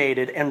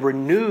rejuvenated and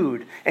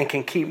renewed and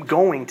can keep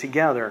going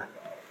together.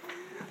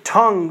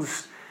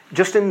 Tongues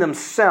just in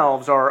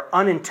themselves are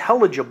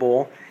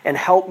unintelligible and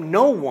help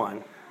no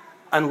one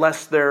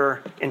unless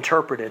they're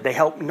interpreted. They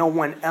help no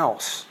one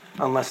else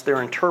unless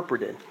they're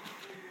interpreted.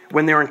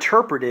 When they're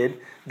interpreted,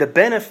 the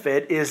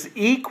benefit is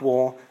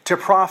equal to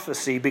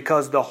prophecy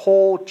because the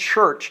whole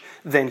church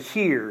then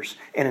hears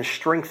and is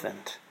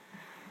strengthened.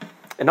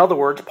 In other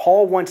words,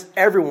 Paul wants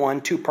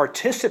everyone to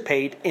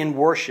participate in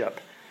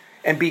worship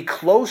and be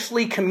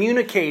closely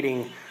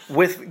communicating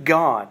with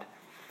God.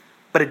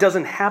 But it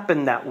doesn't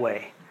happen that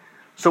way.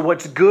 So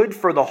what's good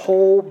for the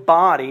whole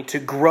body to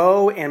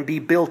grow and be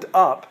built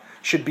up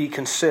should be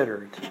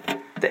considered.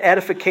 The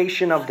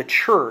edification of the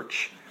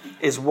church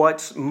is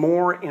what's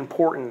more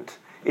important.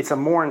 It's a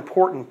more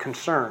important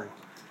concern.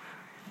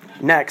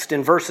 Next,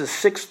 in verses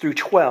 6 through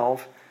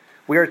 12,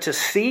 we are to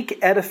seek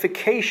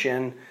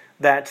edification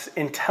that's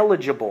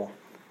intelligible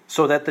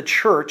so that the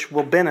church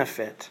will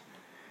benefit.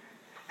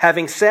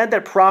 Having said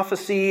that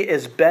prophecy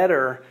is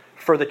better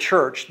for the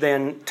church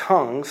than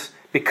tongues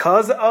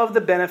because of the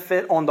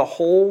benefit on the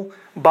whole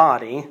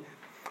body,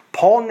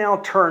 Paul now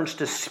turns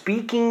to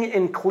speaking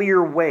in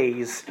clear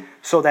ways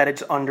so that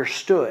it's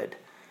understood.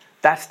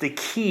 That's the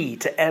key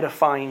to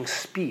edifying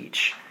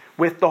speech.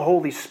 With the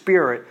Holy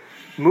Spirit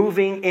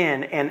moving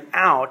in and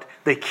out,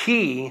 the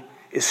key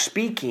is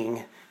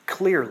speaking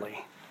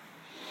clearly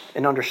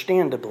and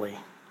understandably.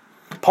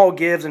 Paul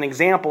gives an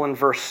example in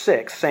verse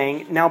 6,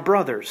 saying, "Now,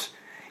 brothers,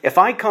 if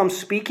I come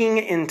speaking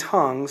in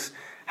tongues,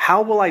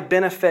 how will I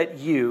benefit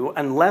you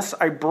unless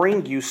I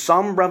bring you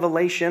some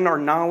revelation or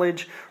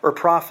knowledge or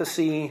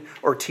prophecy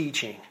or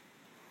teaching?"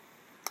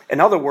 In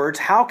other words,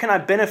 how can I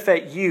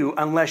benefit you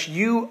unless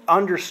you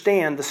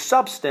understand the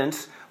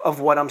substance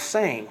of what I'm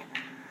saying?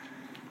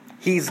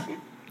 He's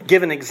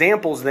given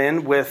examples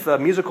then with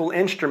musical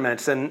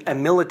instruments and a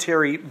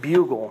military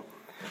bugle.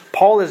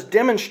 Paul is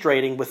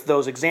demonstrating with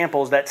those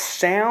examples that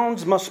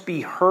sounds must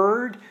be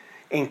heard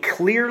and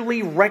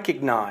clearly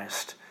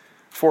recognized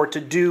for it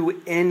to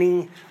do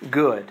any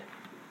good.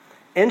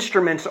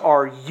 Instruments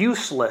are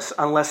useless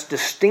unless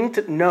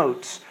distinct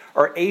notes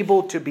are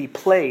able to be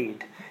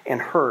played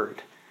and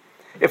heard.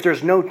 If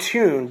there's no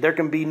tune, there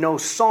can be no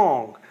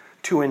song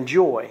to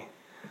enjoy.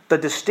 The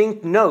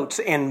distinct notes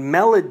and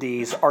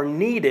melodies are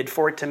needed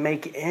for it to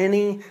make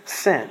any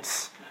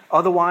sense.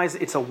 Otherwise,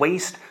 it's a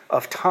waste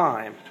of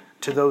time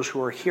to those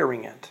who are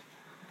hearing it.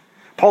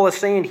 Paul is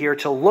saying here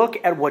to look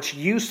at what's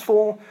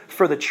useful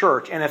for the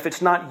church, and if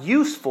it's not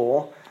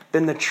useful,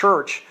 then the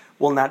church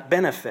will not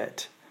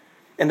benefit.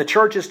 And the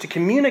church is to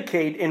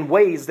communicate in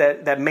ways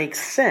that make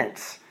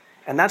sense.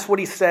 And that's what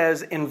he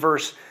says in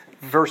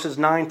verses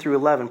 9 through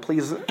 11.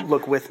 Please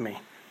look with me.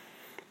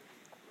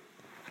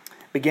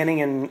 Beginning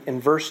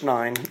in verse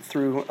 9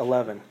 through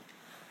 11.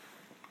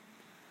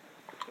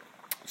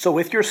 "So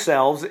with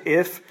yourselves,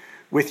 if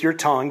with your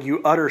tongue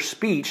you utter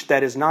speech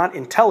that is not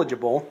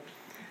intelligible,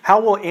 how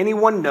will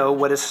anyone know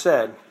what is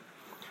said?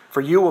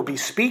 For you will be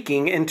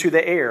speaking into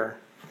the air.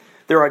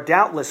 There are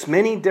doubtless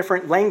many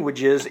different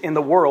languages in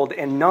the world,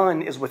 and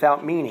none is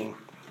without meaning.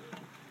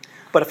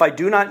 But if I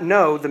do not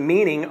know the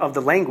meaning of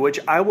the language,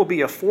 I will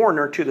be a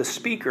foreigner to the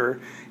speaker,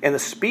 and the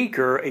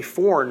speaker a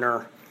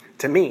foreigner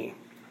to me."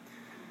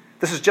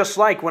 This is just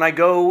like when I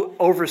go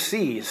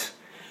overseas.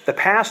 The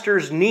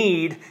pastors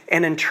need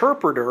an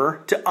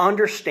interpreter to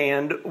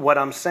understand what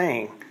I'm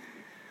saying.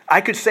 I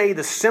could say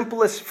the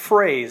simplest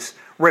phrase,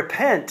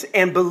 "Repent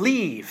and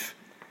believe,"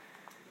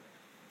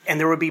 and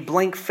there would be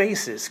blank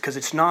faces because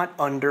it's not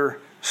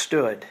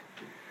understood.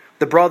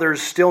 The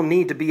brothers still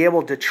need to be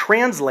able to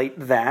translate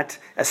that,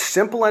 as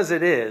simple as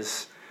it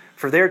is,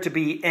 for there to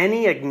be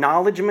any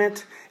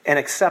acknowledgement and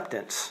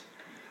acceptance.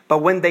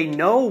 But when they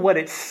know what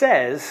it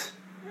says,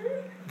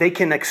 they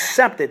can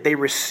accept it. They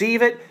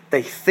receive it,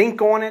 they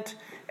think on it,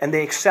 and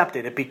they accept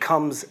it. It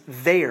becomes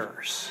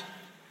theirs.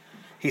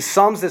 He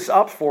sums this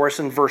up for us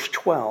in verse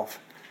 12.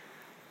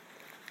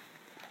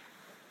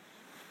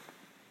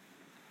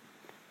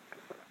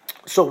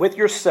 "So with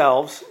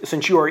yourselves,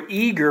 since you are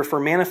eager for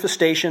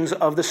manifestations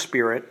of the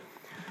Spirit,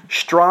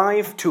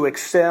 strive to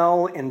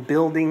excel in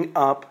building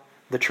up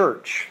the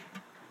church.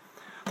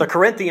 The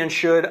Corinthians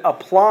should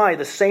apply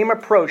the same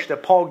approach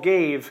that Paul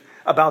gave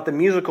about the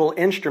musical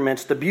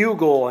instruments, the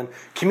bugle, and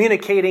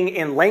communicating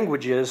in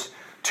languages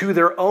to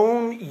their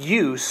own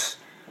use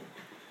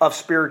of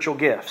spiritual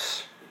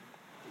gifts.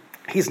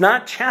 He's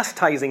not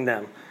chastising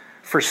them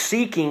for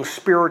seeking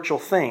spiritual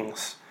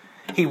things.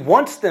 He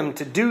wants them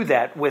to do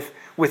that with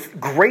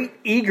great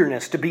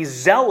eagerness, to be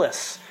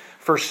zealous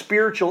for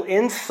spiritual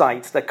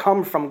insights that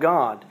come from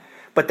God.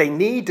 But they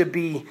need to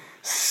be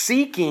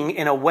seeking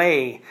in a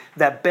way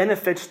that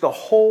benefits the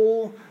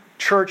whole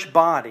church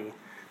body.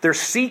 Their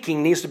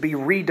seeking needs to be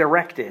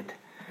redirected.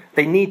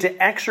 They need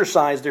to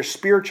exercise their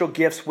spiritual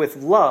gifts with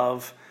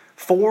love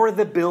for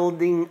the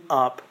building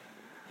up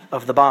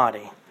of the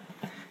body.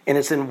 And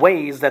it's in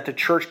ways that the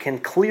church can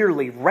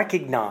clearly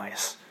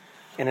recognize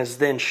and is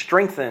then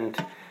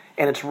strengthened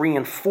and it's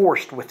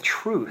reinforced with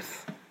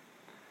truth.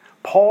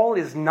 Paul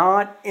is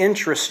not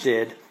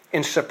interested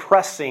in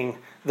suppressing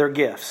their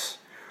gifts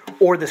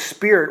or the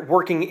Spirit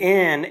working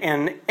in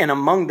and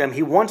among them.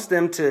 He wants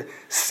them to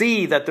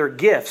see that their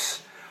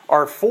gifts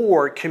are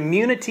for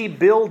community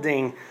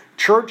building,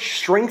 church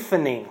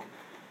strengthening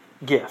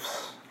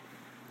gifts.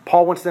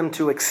 Paul wants them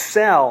to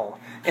excel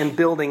in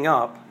building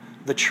up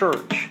the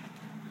church.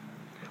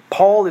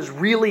 Paul is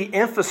really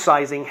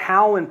emphasizing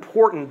how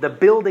important the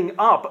building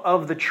up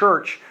of the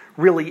church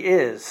really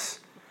is.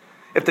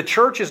 If the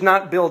church is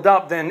not built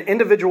up, then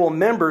individual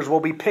members will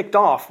be picked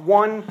off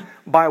one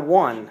by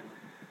one.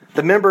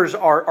 The members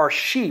are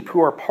sheep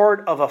who are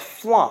part of a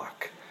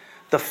flock.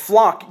 The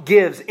flock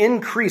gives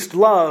increased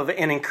love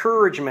and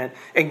encouragement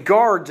and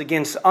guards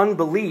against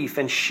unbelief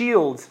and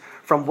shields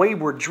from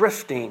wayward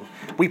drifting.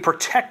 We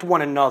protect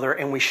one another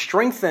and we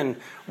strengthen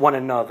one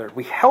another.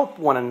 We help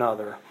one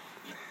another.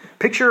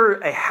 Picture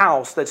a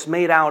house that's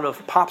made out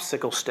of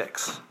popsicle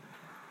sticks.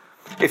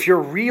 If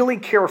you're really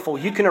careful,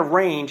 you can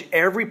arrange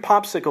every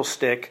popsicle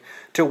stick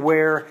to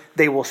where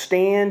they will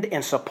stand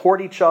and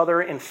support each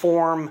other and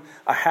form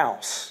a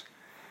house.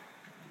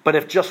 But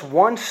if just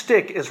one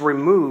stick is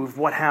removed,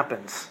 what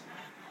happens?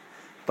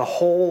 The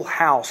whole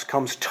house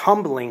comes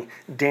tumbling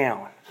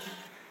down.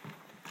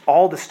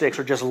 All the sticks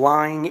are just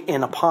lying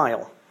in a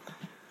pile.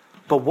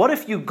 But what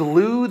if you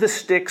glue the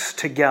sticks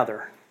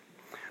together?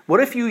 What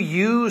if you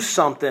use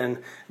something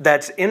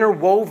that's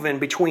interwoven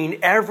between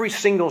every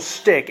single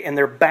stick and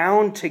they're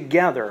bound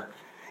together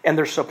and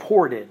they're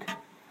supported?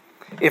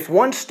 If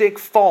one stick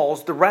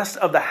falls, the rest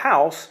of the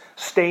house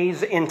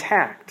stays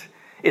intact.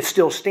 It's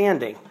still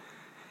standing.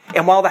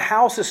 And while the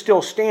house is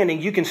still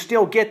standing, you can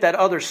still get that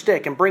other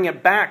stick and bring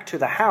it back to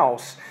the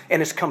house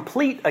and it's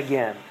complete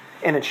again.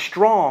 And it's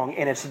strong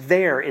and it's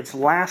there. It's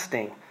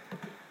lasting.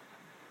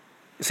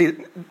 See,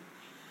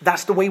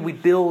 that's the way we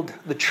build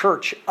the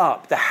church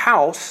up. The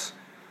house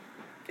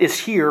is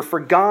here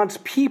for God's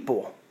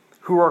people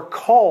who are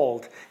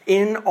called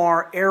in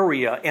our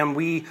area, and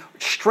we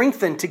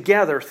strengthen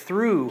together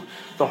through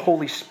the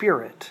Holy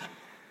Spirit.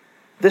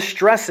 This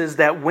stresses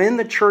that when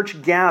the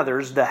church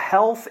gathers, the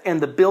health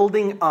and the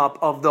building up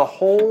of the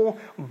whole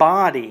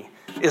body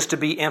is to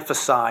be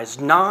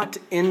emphasized, not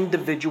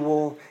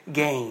individual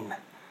gain.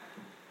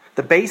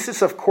 The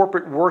basis of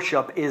corporate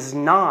worship is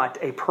not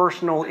a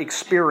personal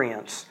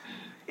experience.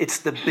 It's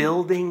the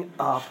building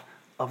up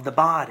of the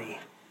body.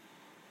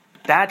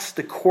 That's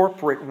the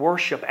corporate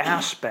worship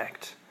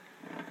aspect.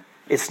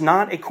 It's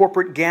not a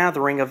corporate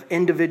gathering of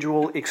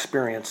individual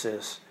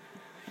experiences.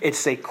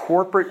 It's a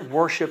corporate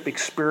worship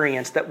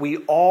experience that we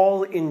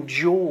all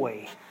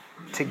enjoy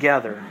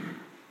together.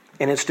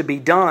 And it's to be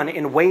done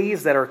in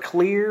ways that are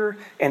clear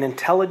and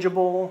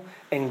intelligible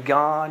and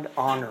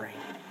God-honoring.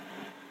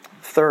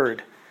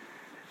 Third,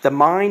 the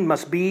mind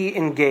must be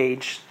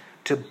engaged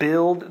to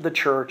build the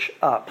church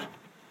up.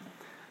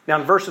 Now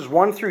in verses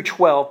 1 through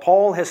 12,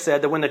 Paul has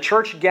said that when the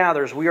church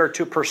gathers, we are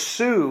to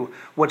pursue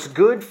what's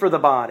good for the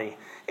body.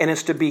 And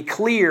it's to be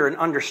clear and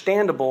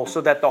understandable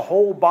so that the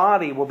whole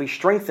body will be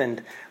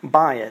strengthened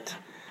by it.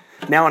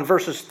 Now in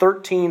verses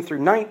 13 through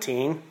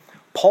 19,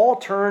 Paul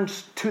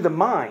turns to the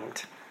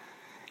mind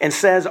and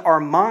says our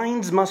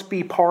minds must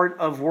be part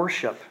of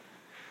worship.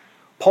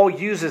 Paul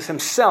uses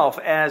himself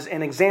as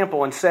an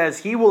example and says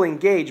he will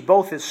engage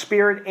both his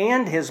spirit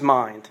and his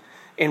mind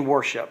in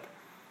worship.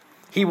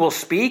 He will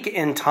speak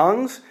in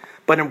tongues,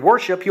 but in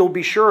worship he'll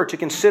be sure to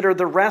consider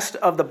the rest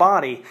of the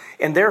body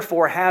and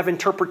therefore have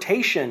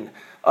interpretation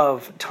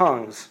of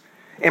tongues.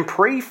 And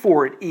pray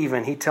for it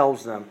even, he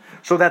tells them,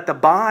 so that the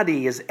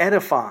body is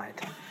edified.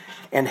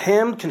 And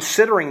him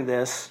considering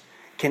this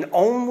can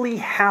only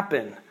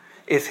happen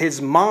if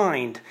his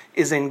mind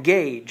is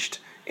engaged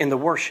in the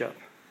worship.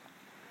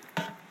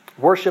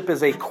 Worship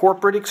is a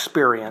corporate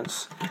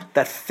experience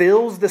that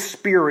fills the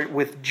spirit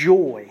with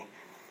joy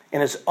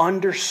and is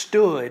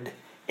understood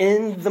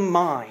in the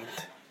mind.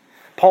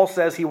 Paul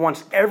says he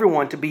wants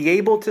everyone to be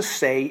able to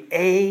say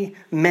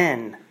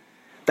amen.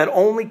 That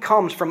only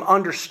comes from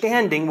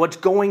understanding what's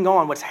going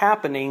on, what's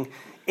happening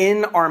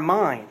in our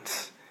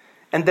minds,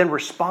 and then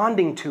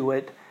responding to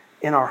it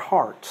in our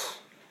hearts.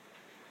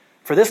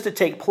 For this to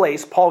take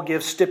place, Paul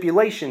gives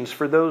stipulations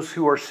for those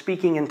who are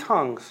speaking in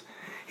tongues.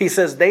 He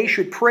says they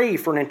should pray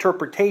for an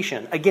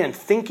interpretation. Again,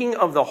 thinking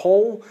of the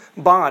whole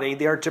body,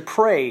 they are to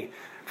pray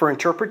for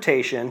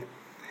interpretation.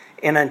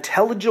 An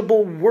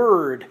intelligible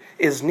word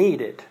is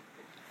needed,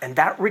 and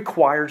that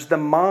requires the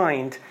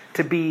mind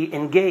to be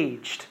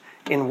engaged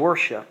in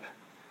worship.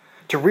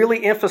 To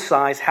really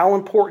emphasize how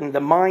important the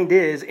mind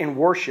is in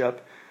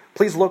worship,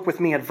 please look with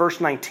me at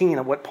verse 19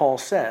 of what Paul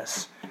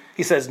says.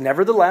 He says,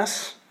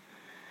 nevertheless,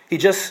 he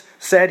just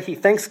said he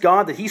thanks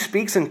God that he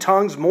speaks in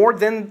tongues more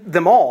than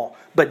them all.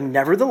 But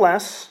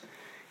nevertheless,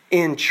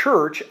 in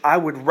church, I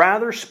would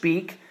rather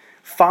speak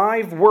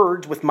 5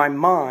 words with my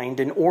mind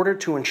in order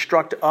to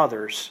instruct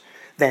others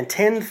than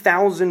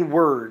 10,000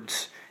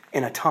 words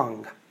in a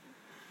tongue.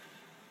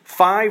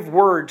 5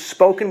 words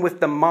spoken with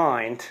the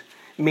mind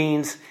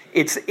means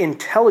it's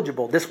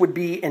intelligible. This would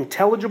be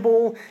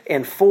intelligible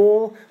and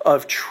full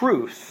of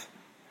truth.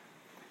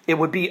 It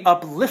would be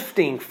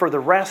uplifting for the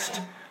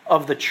rest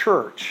of the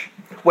church.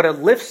 What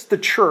uplifts the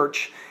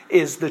church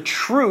is the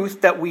truth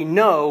that we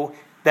know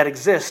that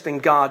exists in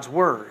God's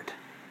Word.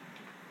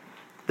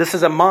 This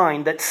is a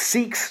mind that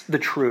seeks the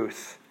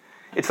truth.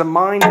 It's a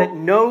mind that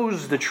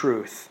knows the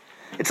truth.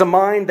 It's a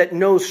mind that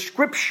knows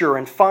Scripture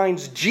and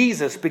finds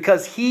Jesus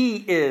because He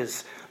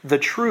is the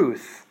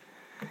truth.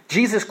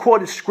 Jesus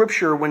quoted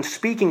Scripture when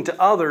speaking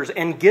to others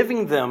and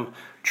giving them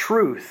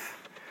truth.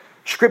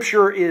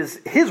 Scripture is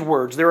His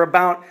words. They're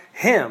about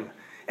Him.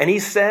 And He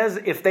says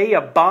if they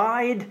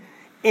abide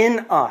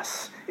in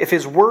us, if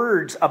His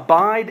words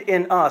abide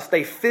in us,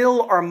 they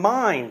fill our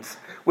minds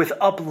with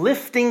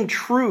uplifting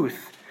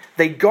truth.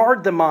 They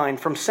guard the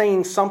mind from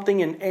saying something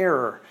in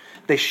error.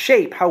 They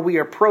shape how we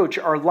approach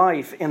our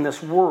life in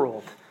this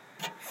world.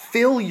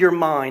 Fill your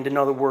mind, in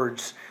other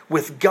words,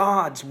 with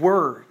God's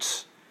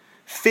words.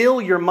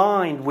 Fill your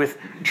mind with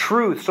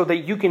truth so that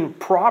you can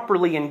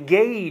properly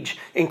engage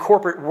in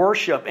corporate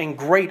worship and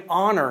great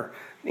honor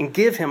and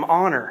give Him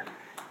honor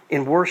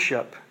in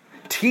worship.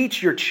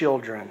 Teach your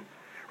children.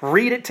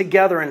 Read it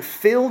together and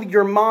fill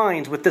your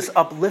minds with this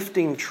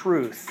uplifting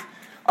truth.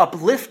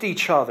 Uplift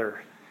each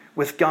other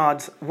with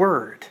God's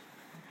Word.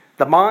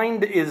 The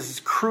mind is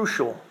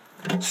crucial.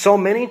 So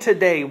many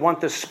today want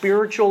the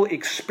spiritual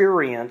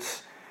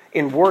experience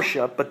in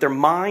worship, but their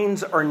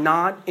minds are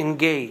not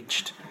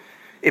engaged.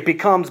 It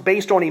becomes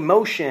based on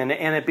emotion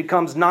and it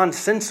becomes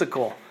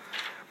nonsensical.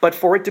 But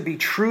for it to be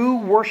true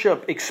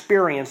worship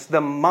experience,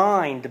 the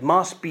mind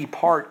must be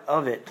part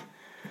of it.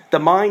 The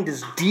mind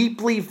is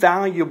deeply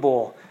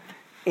valuable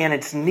and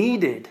it's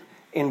needed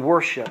in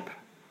worship.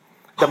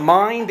 The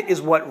mind is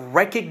what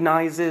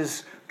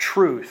recognizes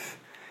truth.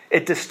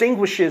 It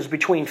distinguishes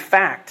between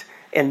fact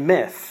and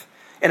myth.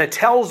 And it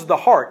tells the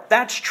heart,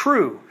 that's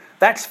true,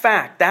 that's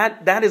fact,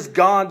 that is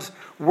God's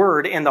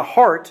Word. And the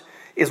heart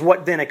is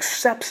what then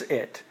accepts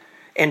it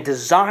and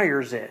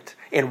desires it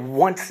and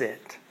wants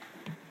it.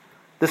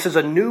 This is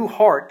a new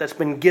heart that's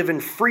been given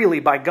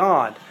freely by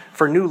God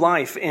for new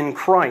life in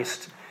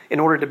Christ in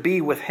order to be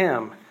with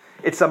Him.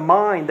 It's a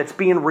mind that's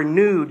being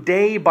renewed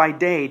day by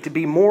day to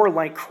be more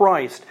like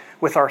Christ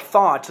with our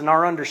thoughts and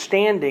our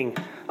understanding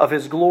of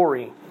His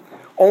glory.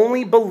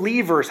 Only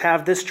believers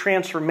have this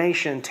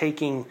transformation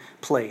taking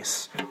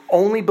place.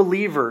 Only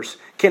believers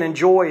can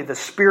enjoy the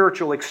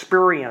spiritual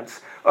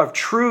experience of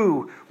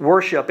true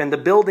worship and the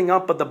building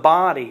up of the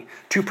body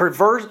to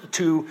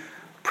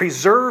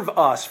preserve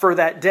us for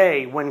that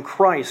day when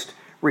Christ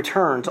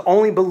returns.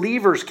 Only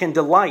believers can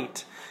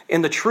delight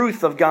in the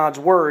truth of God's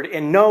Word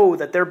and know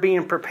that they're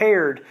being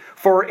prepared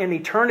for an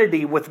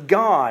eternity with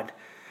God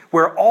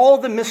where all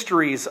the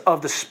mysteries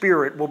of the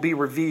Spirit will be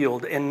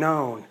revealed and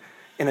known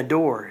and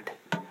adored.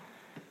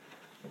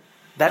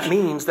 That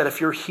means that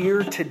if you're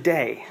here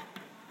today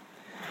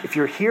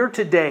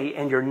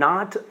and you're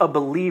not a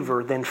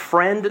believer, then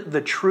friend,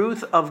 the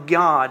truth of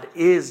God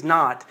is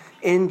not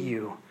in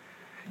you.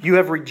 You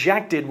have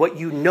rejected what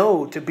you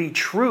know to be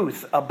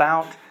truth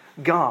about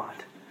God.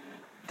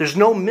 There's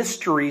no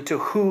mystery to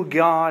who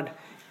God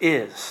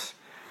is.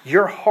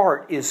 Your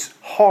heart is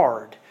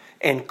hard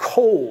and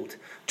cold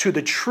to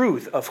the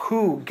truth of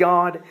who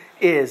God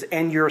is,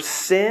 and your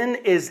sin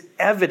is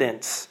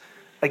evidence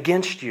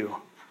against you.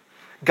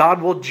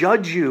 God will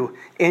judge you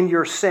in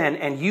your sin,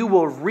 and you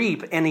will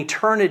reap an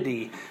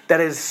eternity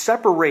that is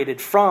separated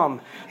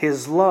from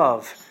His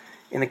love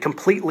and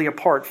completely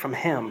apart from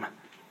Him.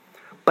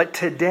 But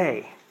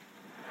today,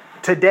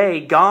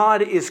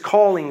 God is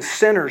calling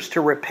sinners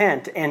to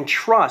repent and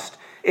trust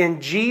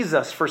in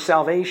Jesus for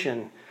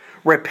salvation.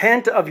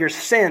 Repent of your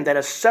sin that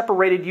has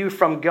separated you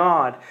from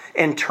God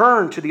and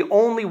turn to the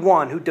only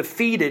one who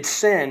defeated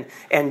sin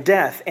and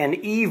death and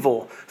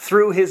evil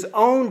through His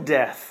own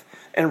death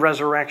and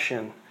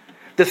resurrection.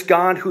 This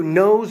God who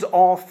knows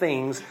all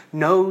things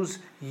knows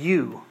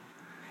you,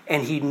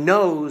 and He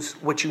knows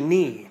what you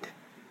need.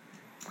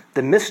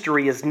 The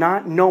mystery is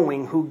not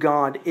knowing who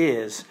God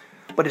is,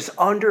 but it's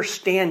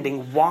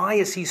understanding why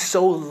is He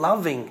so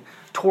loving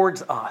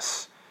towards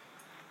us.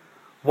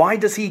 Why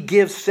does He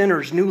give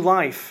sinners new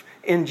life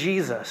in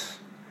Jesus?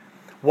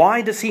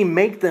 Why does he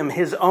make them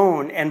his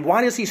own? And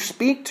why does he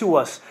speak to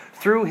us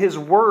through his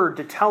word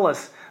to tell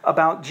us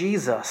about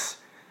Jesus?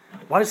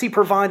 Why does he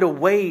provide a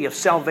way of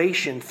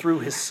salvation through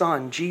his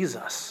son,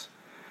 Jesus?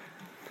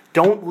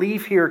 Don't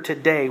leave here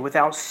today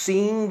without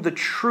seeing the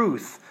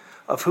truth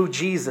of who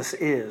Jesus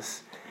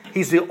is.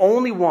 He's the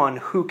only one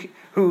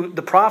who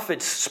the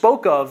prophets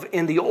spoke of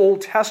in the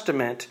Old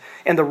Testament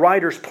and the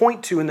writers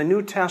point to in the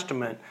New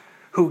Testament,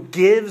 who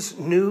gives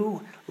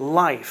new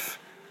life.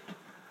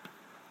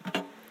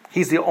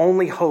 He's the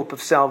only hope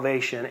of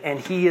salvation, and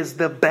he is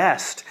the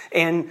best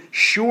and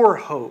sure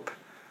hope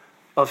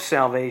of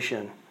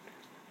salvation.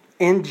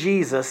 In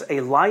Jesus,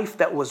 a life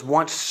that was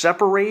once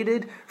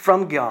separated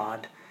from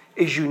God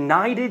is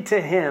united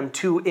to him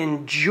to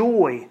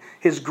enjoy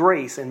his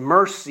grace and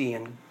mercy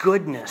and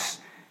goodness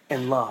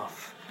and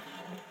love.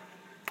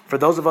 For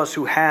those of us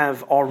who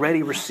have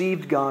already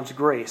received God's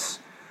grace,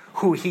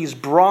 who he's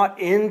brought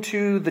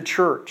into the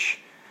church,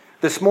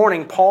 this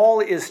morning Paul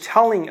is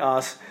telling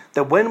us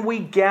that when we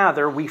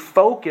gather, we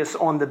focus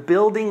on the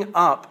building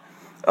up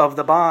of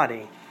the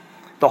body.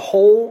 The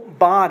whole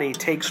body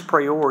takes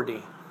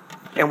priority.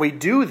 And we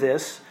do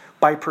this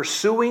by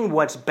pursuing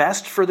what's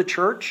best for the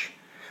church,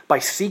 by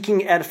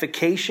seeking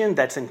edification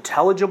that's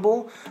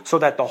intelligible so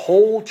that the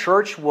whole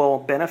church will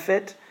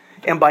benefit,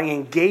 and by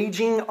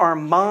engaging our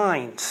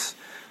minds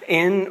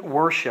in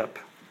worship.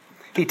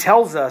 He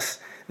tells us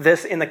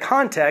this in the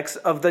context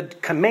of the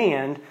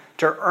command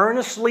to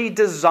earnestly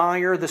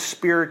desire the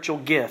spiritual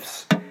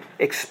gifts,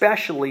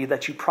 especially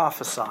that you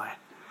prophesy.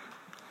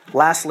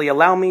 Lastly,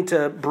 allow me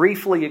to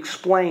briefly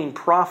explain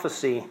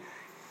prophecy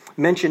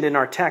mentioned in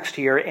our text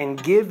here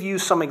and give you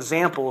some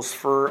examples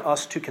for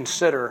us to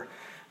consider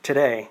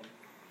today,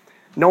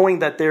 knowing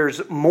that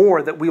there's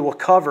more that we will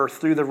cover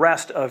through the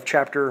rest of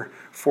chapter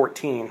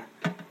 14.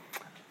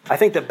 I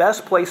think the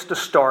best place to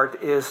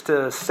start is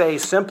to say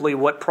simply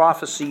what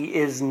prophecy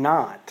is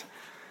not.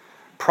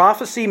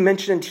 Prophecy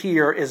mentioned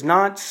here is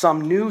not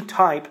some new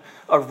type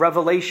of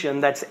revelation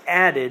that's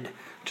added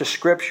to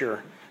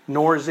Scripture,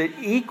 nor is it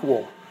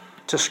equal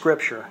to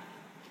Scripture.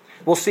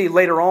 We'll see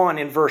later on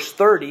in verse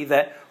 30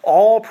 that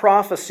all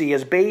prophecy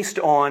is based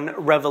on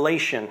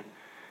revelation.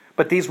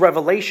 But these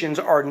revelations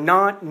are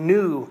not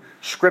new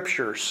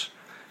scriptures.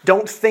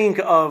 Don't think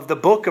of the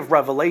book of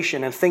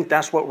Revelation and think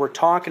that's what we're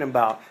talking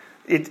about.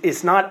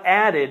 It's not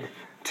added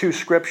to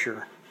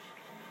Scripture.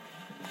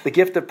 The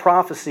gift of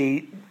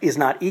prophecy is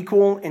not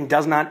equal and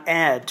does not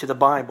add to the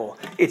Bible.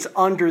 It's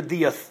under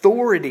the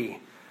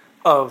authority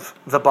of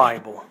the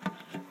Bible.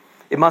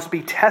 It must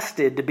be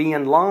tested to be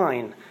in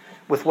line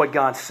with what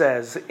God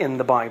says in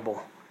the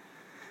Bible.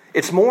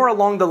 It's more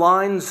along the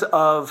lines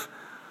of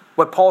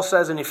what Paul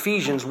says in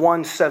Ephesians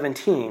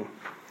 1:17,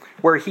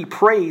 where he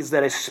prays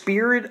that a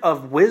spirit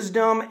of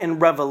wisdom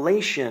and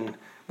revelation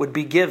would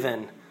be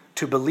given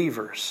to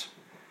believers.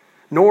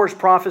 Nor is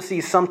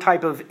prophecy some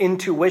type of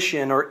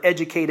intuition or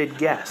educated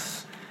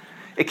guess.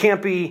 It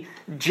can't be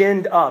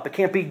ginned up. It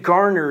can't be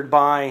garnered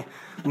by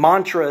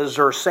mantras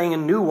or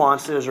saying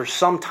nuances or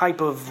some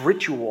type of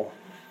ritual.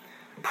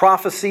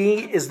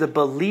 Prophecy is the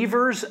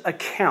believer's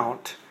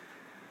account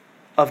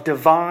of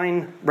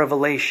divine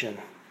revelation.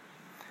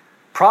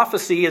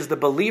 Prophecy is the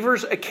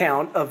believer's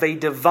account of a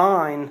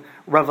divine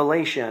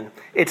revelation.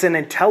 It's an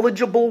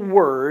intelligible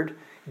word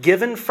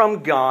given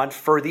from God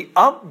for the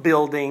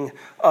upbuilding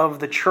of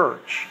the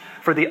church,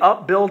 for the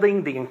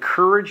upbuilding, the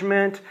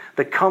encouragement,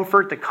 the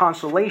comfort, the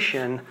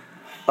consolation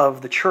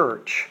of the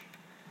church.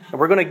 And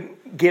we're going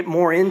to get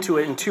more into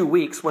it in 2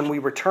 weeks when we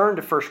return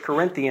to 1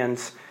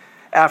 Corinthians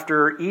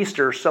after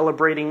Easter,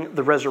 celebrating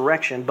the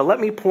resurrection. But let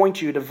me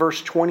point you to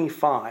verse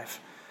 25,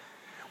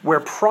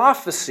 where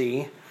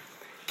prophecy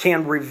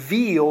can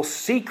reveal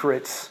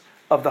secrets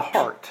of the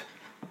heart.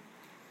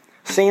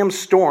 Sam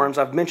Storms,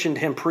 I've mentioned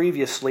him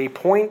previously,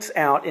 points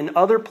out in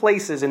other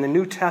places in the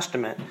New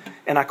Testament,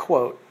 and I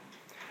quote,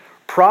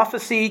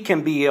 "Prophecy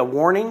can be a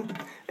warning,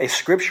 a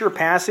scripture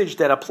passage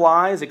that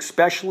applies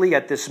especially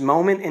at this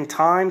moment in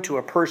time to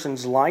a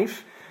person's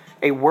life,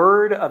 a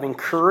word of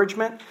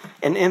encouragement,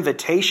 an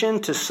invitation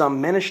to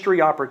some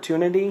ministry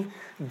opportunity,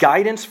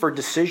 guidance for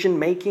decision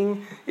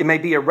making. It may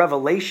be a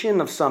revelation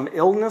of some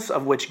illness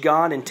of which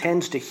God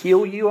intends to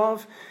heal you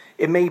of.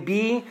 It may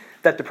be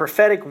that the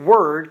prophetic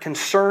word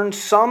concerns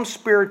some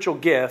spiritual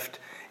gift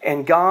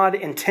and God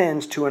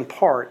intends to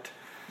impart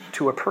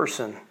to a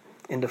person."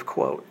 End of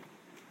quote.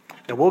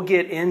 And we'll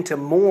get into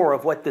more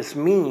of what this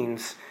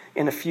means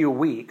in a few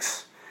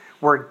weeks,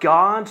 where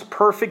God's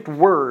perfect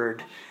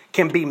word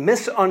can be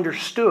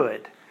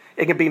misunderstood.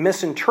 It can be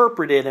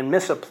misinterpreted and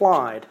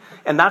misapplied.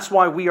 And that's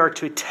why we are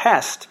to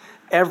test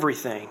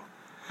everything.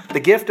 The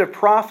gift of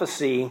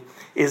prophecy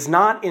is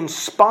not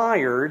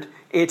inspired,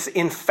 it's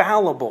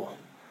infallible.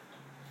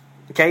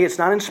 Okay, it's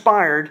not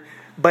inspired,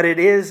 but it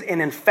is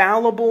an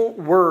infallible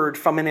word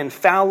from an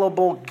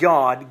infallible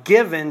God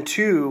given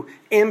to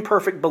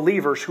imperfect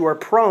believers who are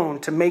prone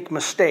to make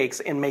mistakes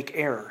and make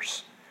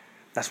errors.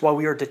 That's why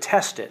we are to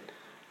test it.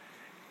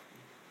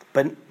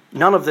 But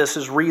none of this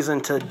is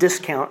reason to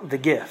discount the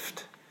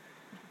gift.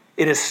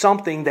 It is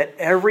something that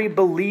every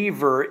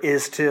believer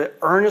is to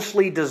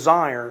earnestly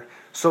desire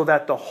so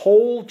that the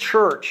whole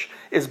church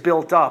is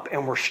built up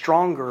and we're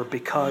stronger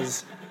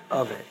because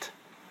of it.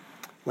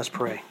 Let's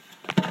pray.